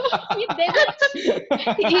 He didn't cheat.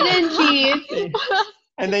 You didn't cheat.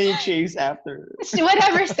 And then you chase after.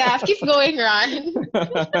 Whatever, Steph. Keep going, Ron.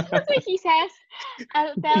 So he says,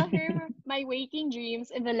 I'll tell her my waking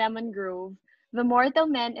dreams in the lemon grove, the mortal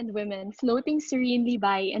men and women floating serenely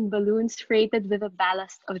by in balloons freighted with the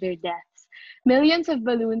ballast of their deaths. Millions of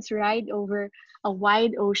balloons ride over a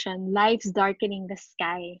wide ocean, lives darkening the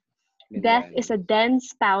sky. Death is Ganyan. a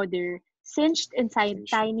dense powder, cinched inside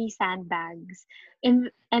Essential. tiny sandbags. In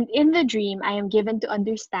the dream, I am given to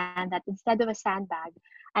understand that instead of a sandbag,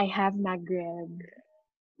 I have Maghreb.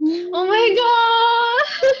 Oh my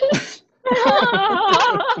god.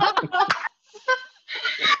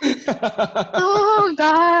 Oh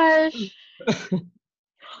gosh.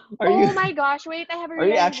 Are you Oh my gosh, wait, I have a are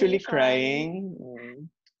you actually realization. crying? Mm.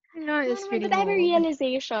 No, No, it's no, no, pretty but I have a moved.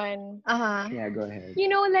 realization. Uh-huh. Yeah, go ahead. You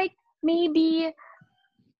know, like maybe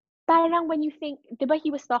parang when you think, di ba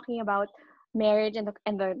he was talking about marriage and the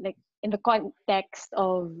like in the context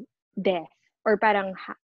of death or parang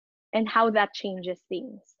and how that changes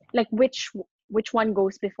things. Like which one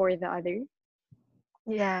goes before the other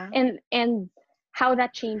Yeah. and how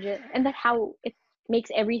that changes and that how it makes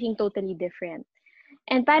everything totally different.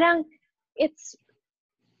 And parang it's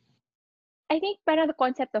I think parang the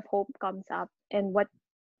concept of hope comes up and what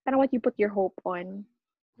you put your hope on.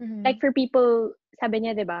 Mm-hmm. Like for people, sabi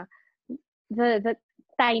niya, 'di ba, the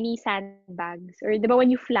tiny sandbags or 'di ba when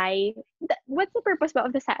you fly, what's the purpose ba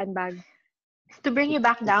of the sandbag? To bring To, you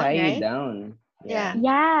back to down, tie you right? down. Yeah. Yeah.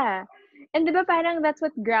 Yeah. And 'di ba parang that's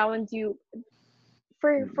what grounds you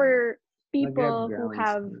Mm-mm. for Mag-grab people who grounds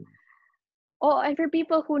have me. oh and for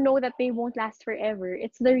people who know that they won't last forever,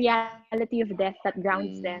 it's the reality of death that grounds them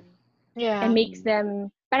Mm. and makes Yeah. Mm. them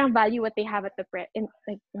parang value what they have at in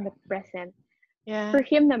the present. For Yeah.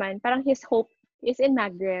 him naman, parang his hope is in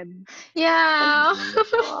Maghreb. Like, Yeah. Mm.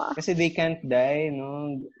 oh, Kasi they can't die,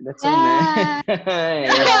 no? That's so Yeah. nice.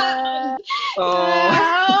 yeah. Oh. Yeah.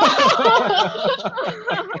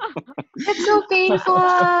 It's so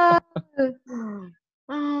painful.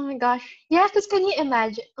 Oh my gosh. Yeah, because can you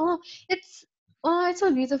imagine? It's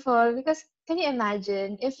so beautiful because can you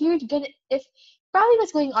imagine if probably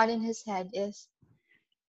what's going on in his head is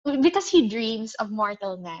because he dreams of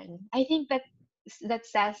mortal men. I think that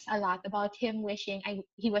says a lot about him wishing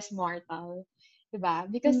he was mortal.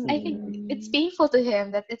 diba? Because I think it's Mm. painful to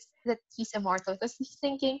him that he's immortal because he's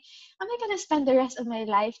thinking, am I gonna spend the rest of my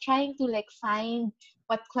life trying to like find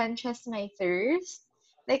what quenches my thirst?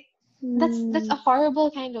 Like that's a Mm.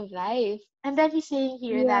 horrible kind of life. And then he's saying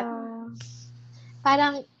here that Yeah.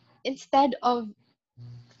 parang instead of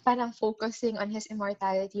parang focusing on his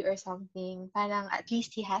immortality or something, parang at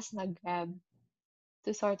least he has Maghreb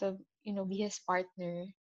to sort of, be his partner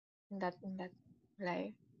in that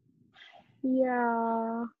life.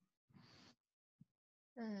 Yeah.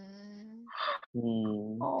 Mm.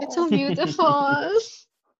 Hmm. It's Oh. so beautiful.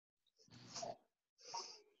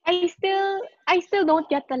 I still don't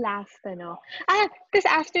get the last, ano. Because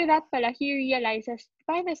after that pala, he realizes,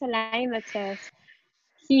 parang there's a line that says,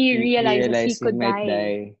 he He realizes he realized he could might die.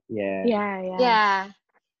 die. Yeah. Yeah, yeah. Yeah.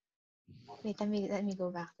 Wait, let me go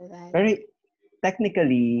back to that. Pero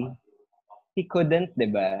technically, he couldn't,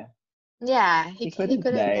 diba? Yeah, He he couldn't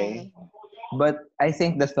couldn't die. die. But I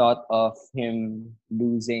think the thought of him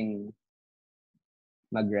losing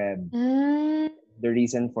Maghreb, Mm, the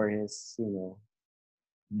reason for his,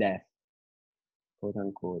 death, quote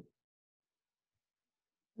unquote.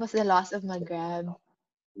 was the loss of Maghreb.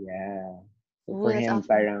 Yeah. So Ooh, for that's him, often,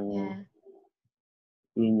 parang yeah.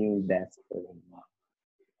 yun yung death for him.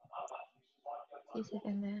 Sees it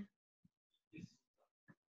in there.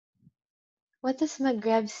 What does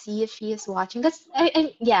Maghreb see if she is watching?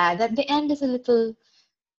 Yeah, that the end is a little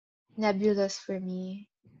nebulous for me.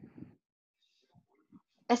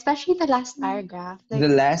 Especially the last paragraph. The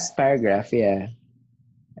Like, last paragraph, yeah.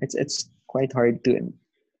 It's quite hard to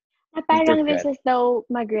Parang this interpret. is though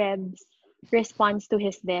Maghreb's response to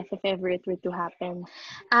his death if ever it were to happen.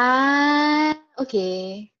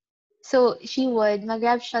 okay. So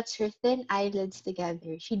Maghreb shuts her thin eyelids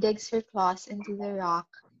together. She digs her claws into the rock.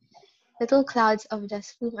 Little clouds of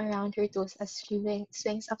dust flume around her toes as she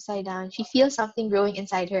swings upside down. She feels something growing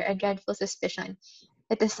inside her, a dreadful suspicion.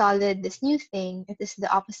 It is solid, this new thing. It is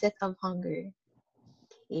the opposite of hunger.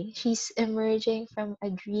 Okay. She's emerging from a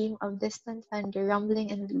dream of distant thunder,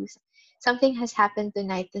 rumbling and loose. Something has happened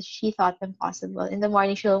tonight that she thought impossible. In the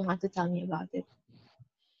morning, she'll want to tell me about it.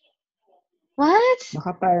 What?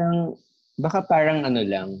 Baka parang ano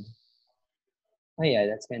lang. Oh yeah,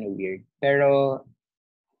 that's kind of weird. Pero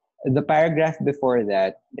the paragraph before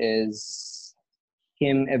that is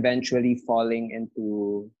him eventually falling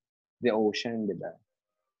into the ocean, diba?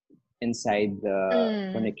 Inside the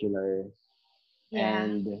Mm, funicular. yeah.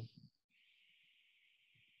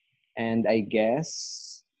 And I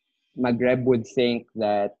guess Maghreb would think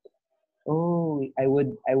that, oh, I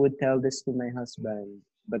would tell this to my husband.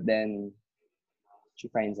 But then she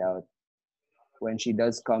finds out when she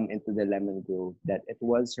does come into the lemon grove that it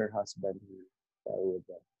was her husband who fell with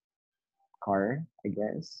the car, I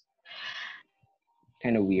guess.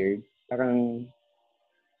 Kind of weird. Parang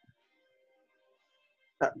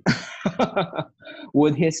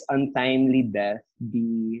would his untimely death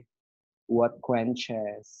be what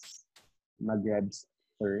quenches Maghreb's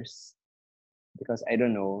thirst? Because I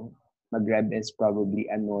don't know, Maghreb is probably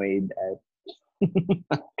annoyed at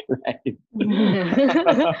life.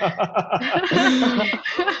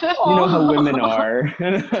 You know how women are.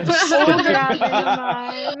 Oh, grabe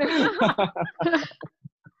naman.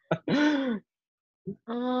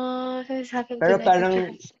 Oh, this happened Pero tonight.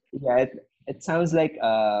 parang, yeah, it sounds like,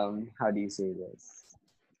 how do you say this?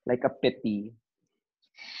 Like a pity.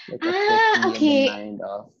 Like a pity in the Okay. mind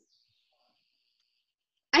of,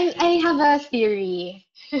 I have a theory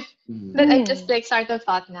that I just Mm. like sort of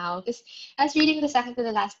thought now because I was reading the second to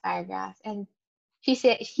the last paragraph and he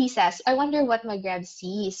says, I wonder what Maghreb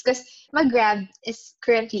sees because Maghreb is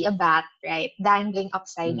currently a bat, right, dangling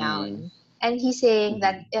upside mm, down, and he's saying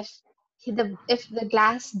that mm, if the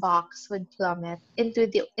glass box would plummet into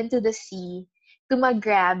the sea to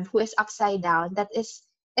Maghreb who is upside down,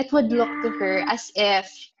 it would look to her Yeah. as if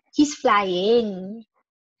he's flying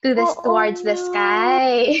towards the Oo.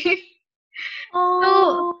 sky.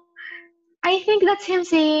 So Oh. I think that's him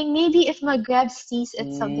saying maybe if Maghreb sees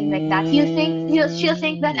it something like that, she'll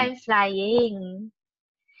think that mm, I'm flying.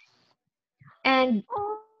 And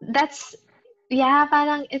Oh. that's yeah,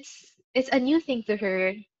 parang it's a new thing to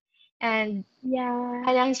her. And Yeah.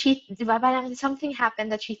 parang parang something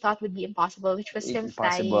happened that she thought would be impossible, which was him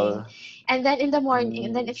flying. impossible. And then in the morning,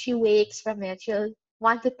 and then Mm, if she wakes from it, she'll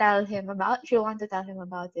want to tell him about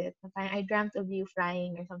it. Parang, I dreamt of you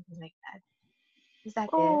flying or something like that. Is that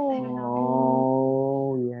it? I don't know.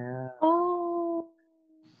 Oh. oh, yeah. Oh.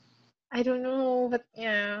 I don't know, but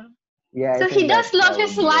yeah. Yeah, I So he think does love that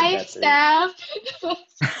his would be a wife, better. Steph.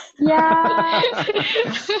 Yeah.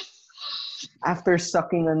 After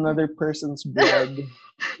sucking another person's blood.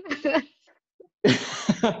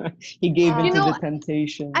 He gave You into know, the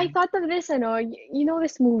temptation. I thought of this, you know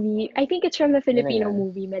this movie. I think it's from the Yun na Filipino nga.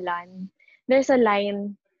 movie, Milan. There's a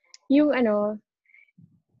line, yung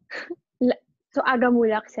so Aga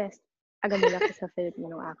Mulak is a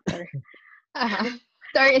Filipino actor.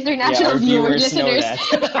 To our Yeah, international our viewers know listeners. that.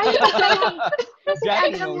 Ay, kasi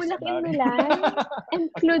Jackie Aga knows Mulak in about it. Milan and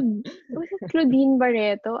was it Claudine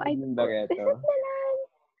Barreto? Is it Barreto. Milan?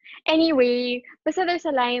 Anyway, basta there's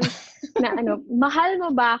a line na mahal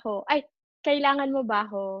mo ba ako? Ay, kailangan mo ba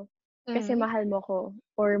ako? Kasi Mm. mahal mo ko.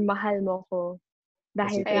 Or mahal mo ko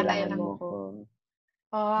dahil Kasi Kaya kailangan kailangan mo mo ko. ko.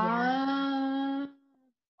 Ah.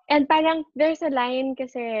 And parang there's a line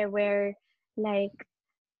kasi where like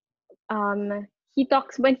he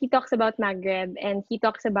talks about Maghreb and he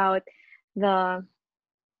talks about the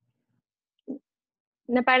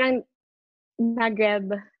na parang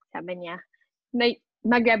Maghreb, sabi niya,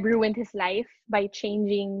 Maghreb ruined his life by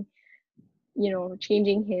changing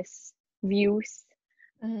his views.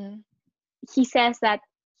 Mm. He says that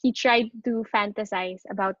he tried to fantasize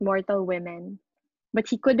about mortal women, but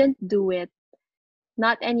he couldn't do it.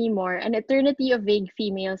 Not anymore. An eternity of vague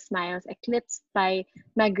female smiles eclipsed by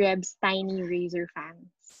Maghreb's tiny razor fans.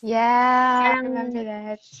 Yeah, I Parang remember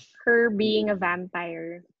that. her being a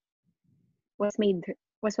vampire was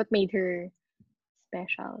what made her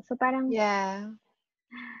special. So parang Yeah.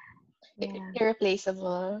 yeah.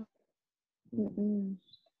 Irreplaceable. Mm-mm.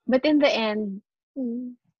 But in the end,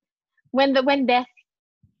 when death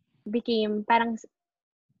became parang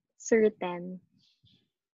certain,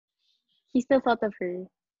 he still thought of her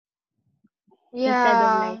instead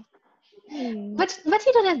of Yeah. like, hmm, But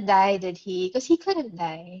he didn't die, did he? Because he couldn't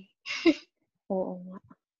die. oo nga.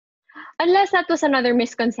 Unless that was another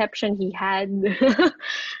misconception he had. That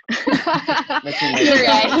he might You're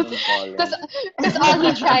die right. from falling. Because all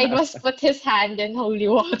he tried was put his hand in holy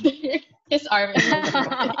water. His arm in holy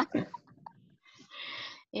water. Oh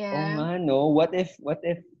Yeah. nga, no? What if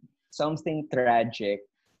something tragic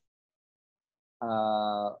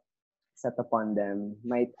uh set upon them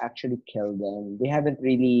might actually kill them? They haven't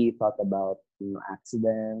really thought about,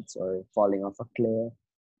 accidents or falling off a cliff.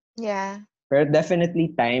 Yeah. But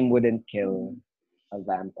definitely time wouldn't kill a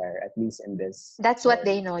vampire, at least in this That's what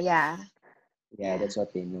they story. know, yeah. Yeah, Yeah. that's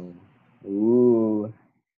what they know. Ooh.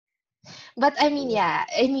 But I mean, yeah.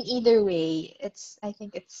 I mean, either way, I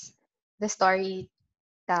think it's the story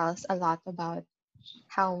tells a lot about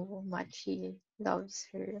how much he loves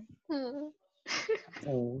her. Hmm.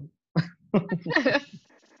 Oh.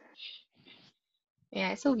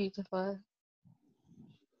 Yeah, it's so beautiful.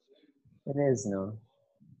 It is, no?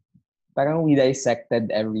 Parang we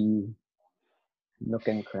dissected every nook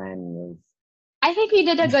and cranny of I think we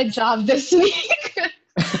did a good job this week.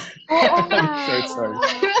 Oo nga. short story.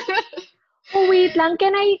 Oh, wait lang.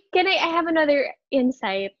 I have another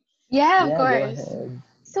insight. Yeah, of Yeah, go course. ahead.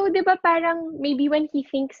 So, di ba parang maybe when he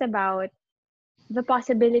thinks about the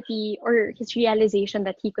possibility or his realization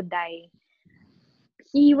that he could die,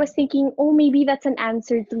 he was thinking, oh, maybe that's an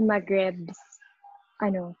answer to Maghreb's,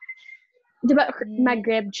 di ba,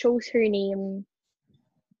 Maghreb chose her name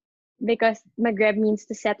because Maghreb means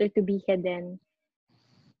to set or to be hidden.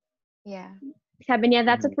 Yeah. Sabi niya,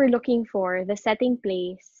 that's what we're looking for, the setting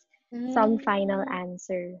place, some final Mm.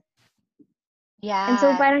 answer. Yeah. And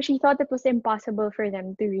so parang she thought it was impossible for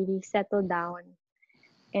them to really settle down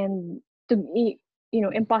and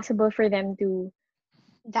impossible for them to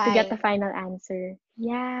get the Die. final answer.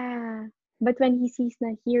 Yeah. But when he sees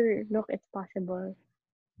na here, look, it's possible.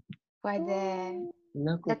 Pwede.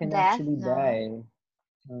 Look, we That can death, actually no. die.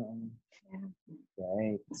 Yeah.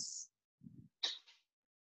 Right.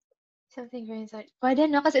 Something growing inside. Pwede,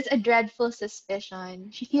 no? Because it's a dreadful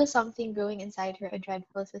suspicion. She feels something growing inside her, a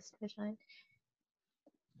dreadful suspicion.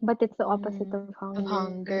 But it's the opposite of Of hunger.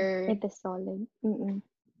 hunger. It is solid. Mm-mm.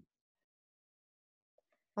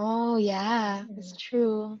 Oh, yeah. That's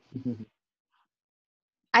true.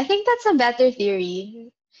 I think that's a better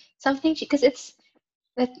theory. Because it's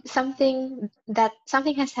something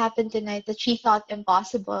has happened tonight that she thought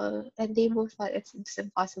impossible, and they both thought it's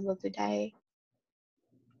impossible to die.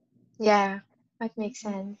 Yeah, that makes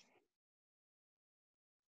sense.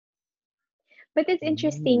 But it's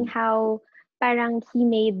interesting Mm. how parang he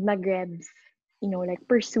made Maghreb's, like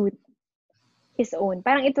pursuit his own.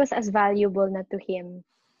 Parang it was as valuable na to him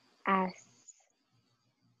as,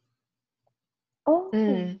 oh,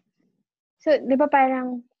 Mm. so di ba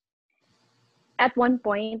parang at one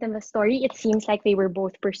point in the story, it seems like they were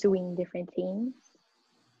both pursuing different things.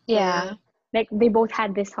 Yeah. Like they both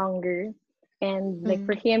had this hunger. And like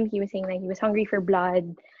for Mm. him, he was saying like he was hungry for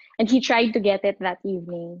blood and he tried to get it that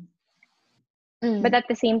evening. But Mm. at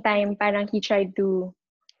the same time, parang he tried to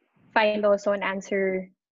find also an answer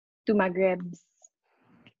to Magreb's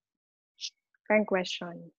current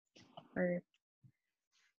question. Or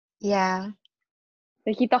Yeah.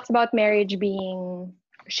 like he talks about marriage being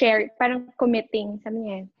shared, parang committing. Sabi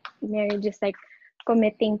niya, marriage is like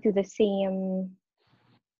committing to the same,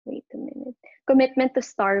 wait a minute, commitment to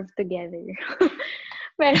starve together.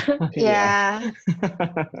 Pero, Yeah.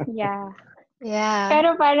 Yeah. yeah. Yeah.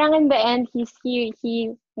 Pero parang in the end, he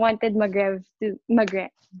wanted Magrev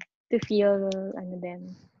to feel, ano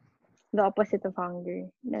din, the opposite of hunger.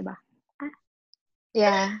 Diba? Ah,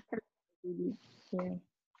 Yeah. really, yeah.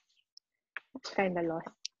 It's kind of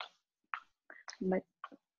lost. But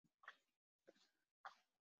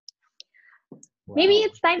maybe Wow.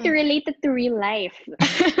 it's time to Mm. relate it to real life.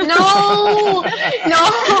 No. No.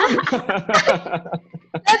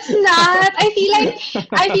 That's not. I feel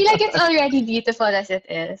like it's already beautiful as it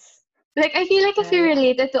is. Like I feel like if we Right.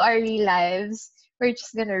 relate it to our real lives, we're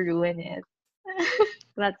just gonna ruin it.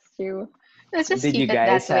 That's true. Let's just Did you keep it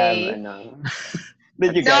that guys have way.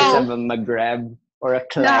 did you guys have No. a McGrab or a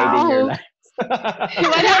Clyde in your No. life?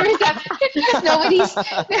 100%. Nobody's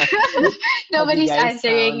Have you nobody's guys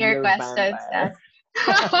answering found your your questions, vampire?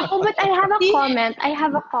 Steph. Oh, but I have a See? comment. I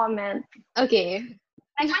have a comment. Okay.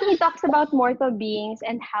 Like when he talks about mortal beings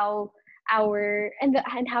and how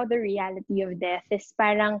and how the reality of death is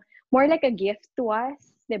parang more like a gift to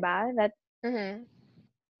us, 'di ba? That Mm-hmm.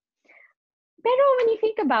 pero when you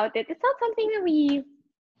think about it, it's not something that we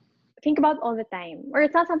think about all the time, or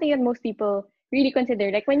it's not something that most people really consider.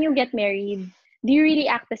 Like when you get married, do you really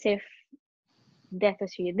act as if death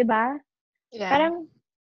was real, 'di ba? Yeah. Parang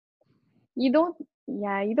you don't,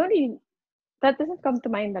 yeah, you don't really, that doesn't come to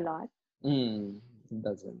mind a lot. It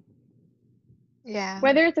doesn't. Yeah.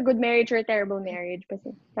 Whether it's a good marriage or a terrible marriage,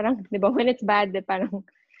 kasi parang, 'di ba, when it's bad, parang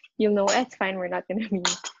you'll know, it's fine, we're not gonna be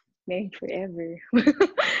married forever.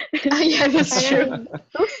 Yeah, that's true. Parang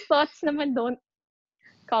those thoughts naman don't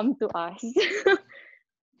come to us.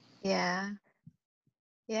 Yeah.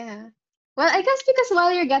 Yeah. Well, I guess because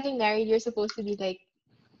while you're getting married, you're supposed to be like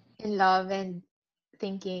in love and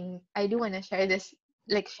thinking, I do want to share this,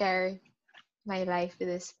 like share my life with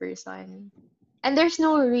this person. And there's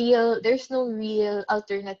no real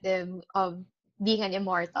alternative of being an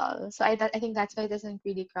immortal. So I think that's why it doesn't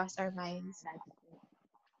really cross our minds.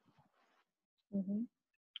 Mhm.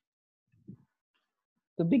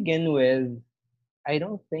 To begin with, I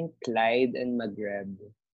don't think Clyde and Magreb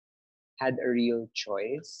had a real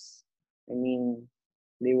choice. I mean,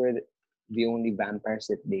 they were the only vampires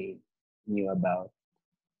that they knew about.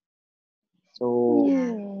 So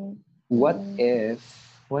Yeah. Mm. what Mm. if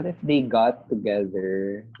what if they got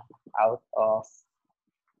together out of,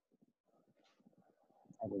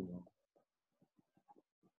 I don't know,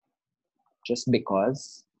 just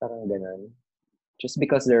because? Parang ganun. Just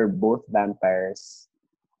because they're both vampires.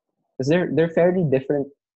 Because they're fairly different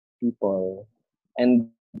people. And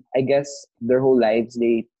I guess their whole lives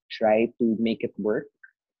they try to make it work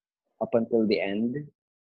up until the end.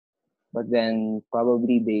 But then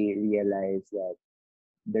probably they realize that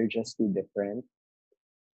they're just too different.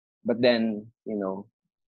 But then,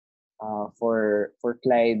 for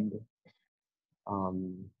Clyde,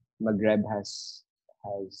 Maghreb has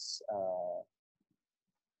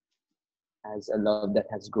a love that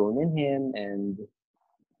has grown in him, and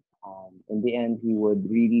in the end, he would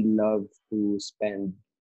really love to spend,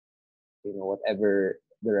 whatever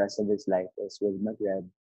the rest of his life is with Maghreb.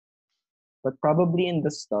 But probably in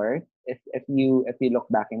the start, if you look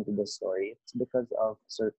back into the story, it's because of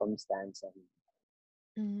circumstance and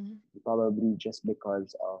Mm, probably just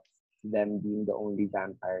because of them being the only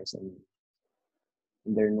vampires in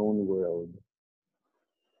their known world.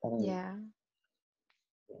 Parang, yeah.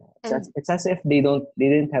 yeah, And it's as if they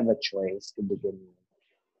didn't have a choice to begin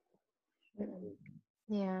with. Mm.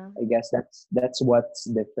 yeah. I guess that's what's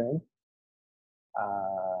different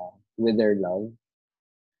with their love.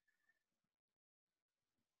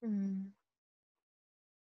 Mm,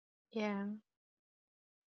 yeah.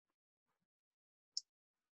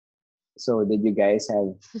 So did you guys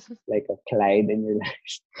have like a Clyde in your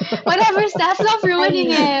Whatever, Steph, stop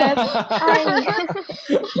ruining Ay, it. ay. life?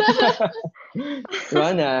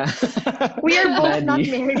 Rana. We are both not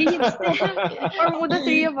Maddie. married. Or the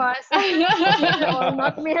three of us are all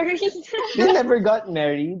not married. They never got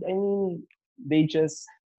married. I mean, they just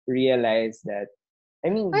realized that. I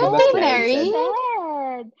mean, di Weren't ba Oh, they but Clyde you said married?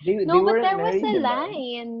 said. they No, but weren't there was married, a di ba?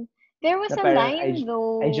 line. There was Na a parang line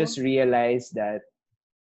I just though. realized that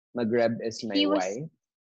Maghreb is my He was, wife.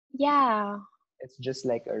 yeah. It's just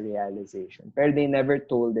like a realization. But they never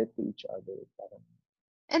told it to each other. Parang,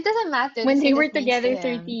 It doesn't matter. When That's they what were it means to together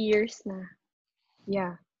 30 them. years na.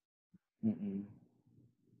 Yeah. Mm-mm.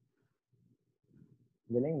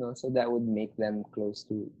 Galing, no? So that would make them close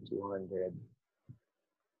to 200.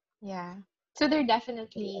 Yeah. So they're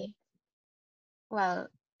definitely, well,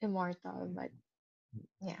 immortal, but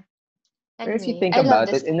yeah. But if you Anyway, think I love about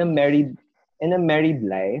this it, topic. in a married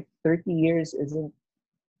life, 30 years isn't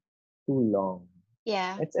too long.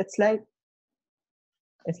 Yeah. It's it's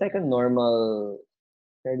like a normal,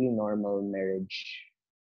 fairly normal marriage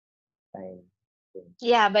time thing.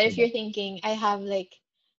 Yeah, but if Diba? you're thinking, I have like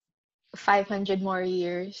 500 more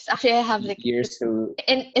years. Actually, I have like Years to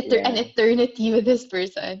an yeah. eternity with this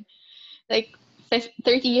person. Like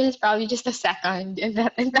 30 years is probably just a second in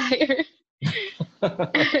that entire.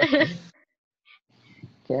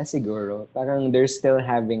 Kaya siguro, parang they're still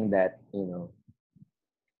having that,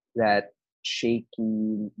 that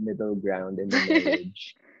shaky middle ground in the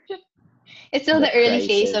marriage, It's still the the early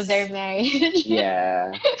phase of their crisis. marriage.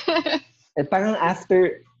 Yeah. And parang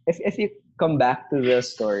after, if you come back to the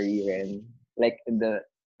story, Ren, like in the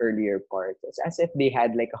earlier part, it's as if they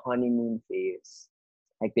had like a honeymoon phase.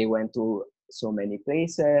 Like they went to so many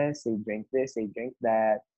places, they drink this, they drink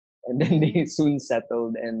that, and then they Mhm. soon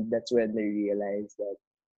settled, and that's when they realized that,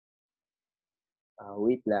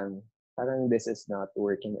 wait lang, parang this is not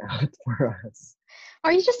working out for us.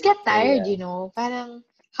 Or you just get So tired, yeah, you know. Parang,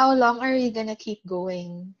 how long are you gonna keep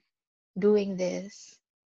going doing this?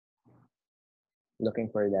 looking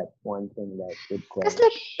for that one thing that would Because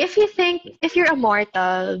like, quench. if you think, if you're a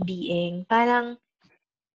mortal being, parang,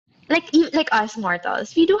 like us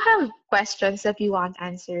mortals, we do have questions that we want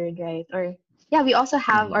answered, right? Or yeah, we also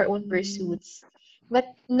have our Mhm. own Mm. pursuits. But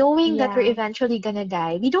knowing that we're Yeah. eventually gonna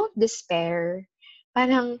die, we don't despair.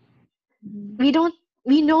 Parang Mhm. we don't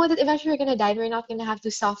we know that eventually we're gonna die and we're not gonna have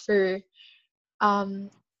to suffer um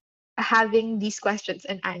having these questions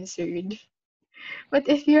unanswered. But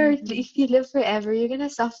Mhm. if you live forever, you're gonna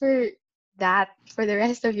suffer that for the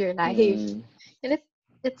rest of your life. Mm, And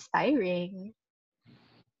it's tiring.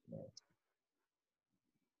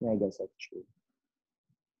 yeah, I guess that's true.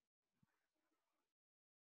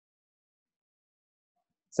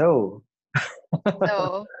 So,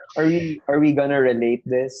 So are we gonna relate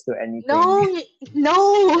this to anything no,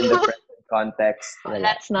 in the no. present context? Oh, Wala.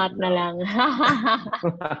 let's not na No. lang.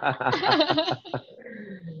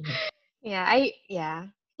 Yeah.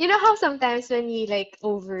 You know how sometimes when you like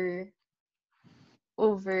over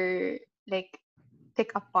like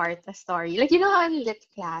pick apart a story. Like you know how in lit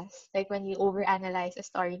class, like when you overanalyze a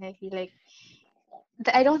story and I feel like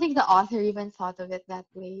I don't think the author even thought of it that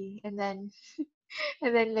way. And then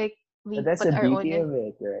like But we that's the put our beauty own. of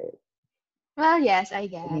it, right? Well, yes, I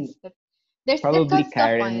And guess. But probably that's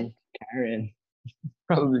the point. Karen,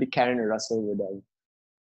 probably Karen Russell would have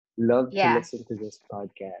loved to Yeah. listen to this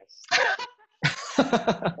podcast.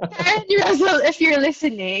 Karen Russell, if you're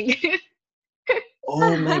listening.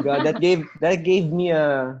 Oh my god, that gave me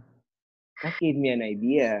an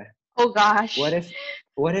idea. Oh What gosh. if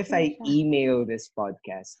what if What's I that? email this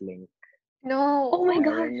podcast link Oh to my No.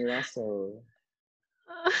 gosh. Karen Russell?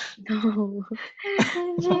 No.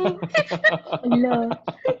 Imagine. Hello.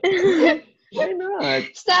 Why not?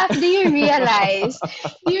 Steph, do you realize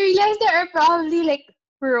there are probably like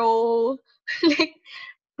pro, like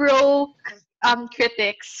pro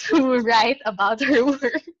critics who write about her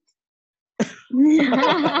work.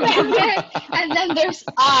 And then, and then there's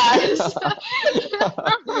us.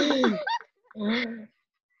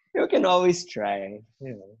 You can always try,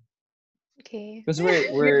 Okay. because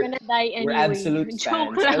You're gonna die we're anyway. absolute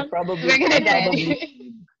Joke fans. lang. We're gonna I'll die probably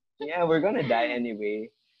anyway. yeah, we're gonna die anyway,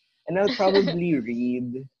 and I'll probably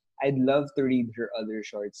read. I'd love to read her other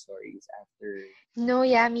short stories after No,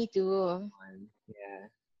 yeah, me too. one. Yeah.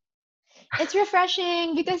 It's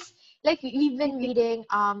refreshing because like we've been reading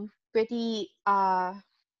pretty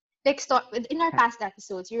like in our past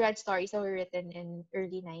episodes, we read stories that were written in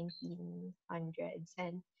early 1900s,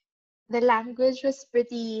 and the language was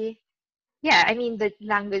pretty. Yeah, I mean the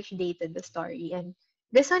language dated the story, and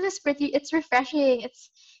this one is pretty. It's refreshing.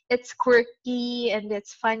 It's quirky and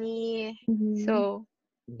it's funny. Mhm. So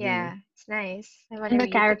Mm-hmm. yeah, it's nice. I want to And the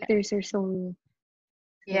read it again. characters are so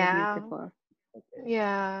Yeah, beautiful. Okay.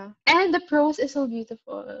 yeah, and the prose is so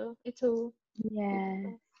beautiful. It's so Yeah.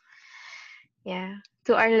 beautiful. Yeah.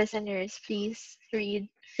 To our listeners, please read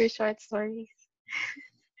her short stories.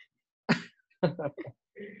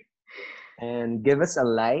 And give us a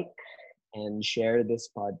like and share this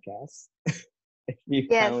podcast if you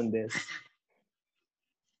Yes. found this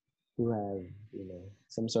to have,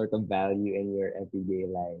 some sort of value in your everyday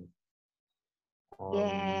life. Um,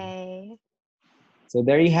 Yay. so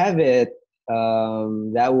there you have it.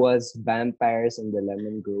 That was Vampires in the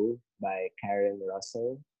Lemon Grove by Karen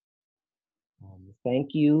Russell.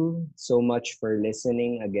 Thank you so much for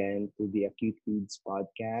listening again to the Acute Reads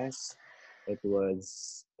podcast. It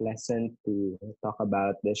was pleasant to talk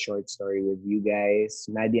about this short story with you guys.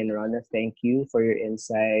 Maddie and Rona, thank you for your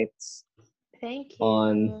insights Thank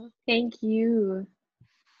on you. Thank you.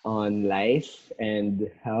 on life and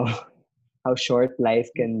how short life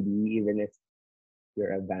can be even if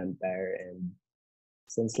you're a vampire. And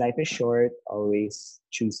since life is short, always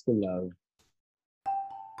choose to love.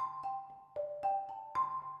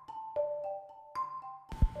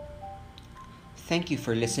 Thank you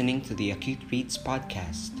for listening to the Acute Reads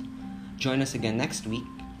podcast. Join us again next week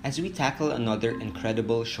as we tackle another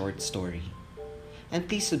incredible short story. And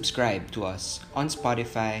please subscribe to us on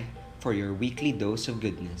Spotify for your weekly dose of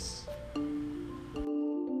goodness.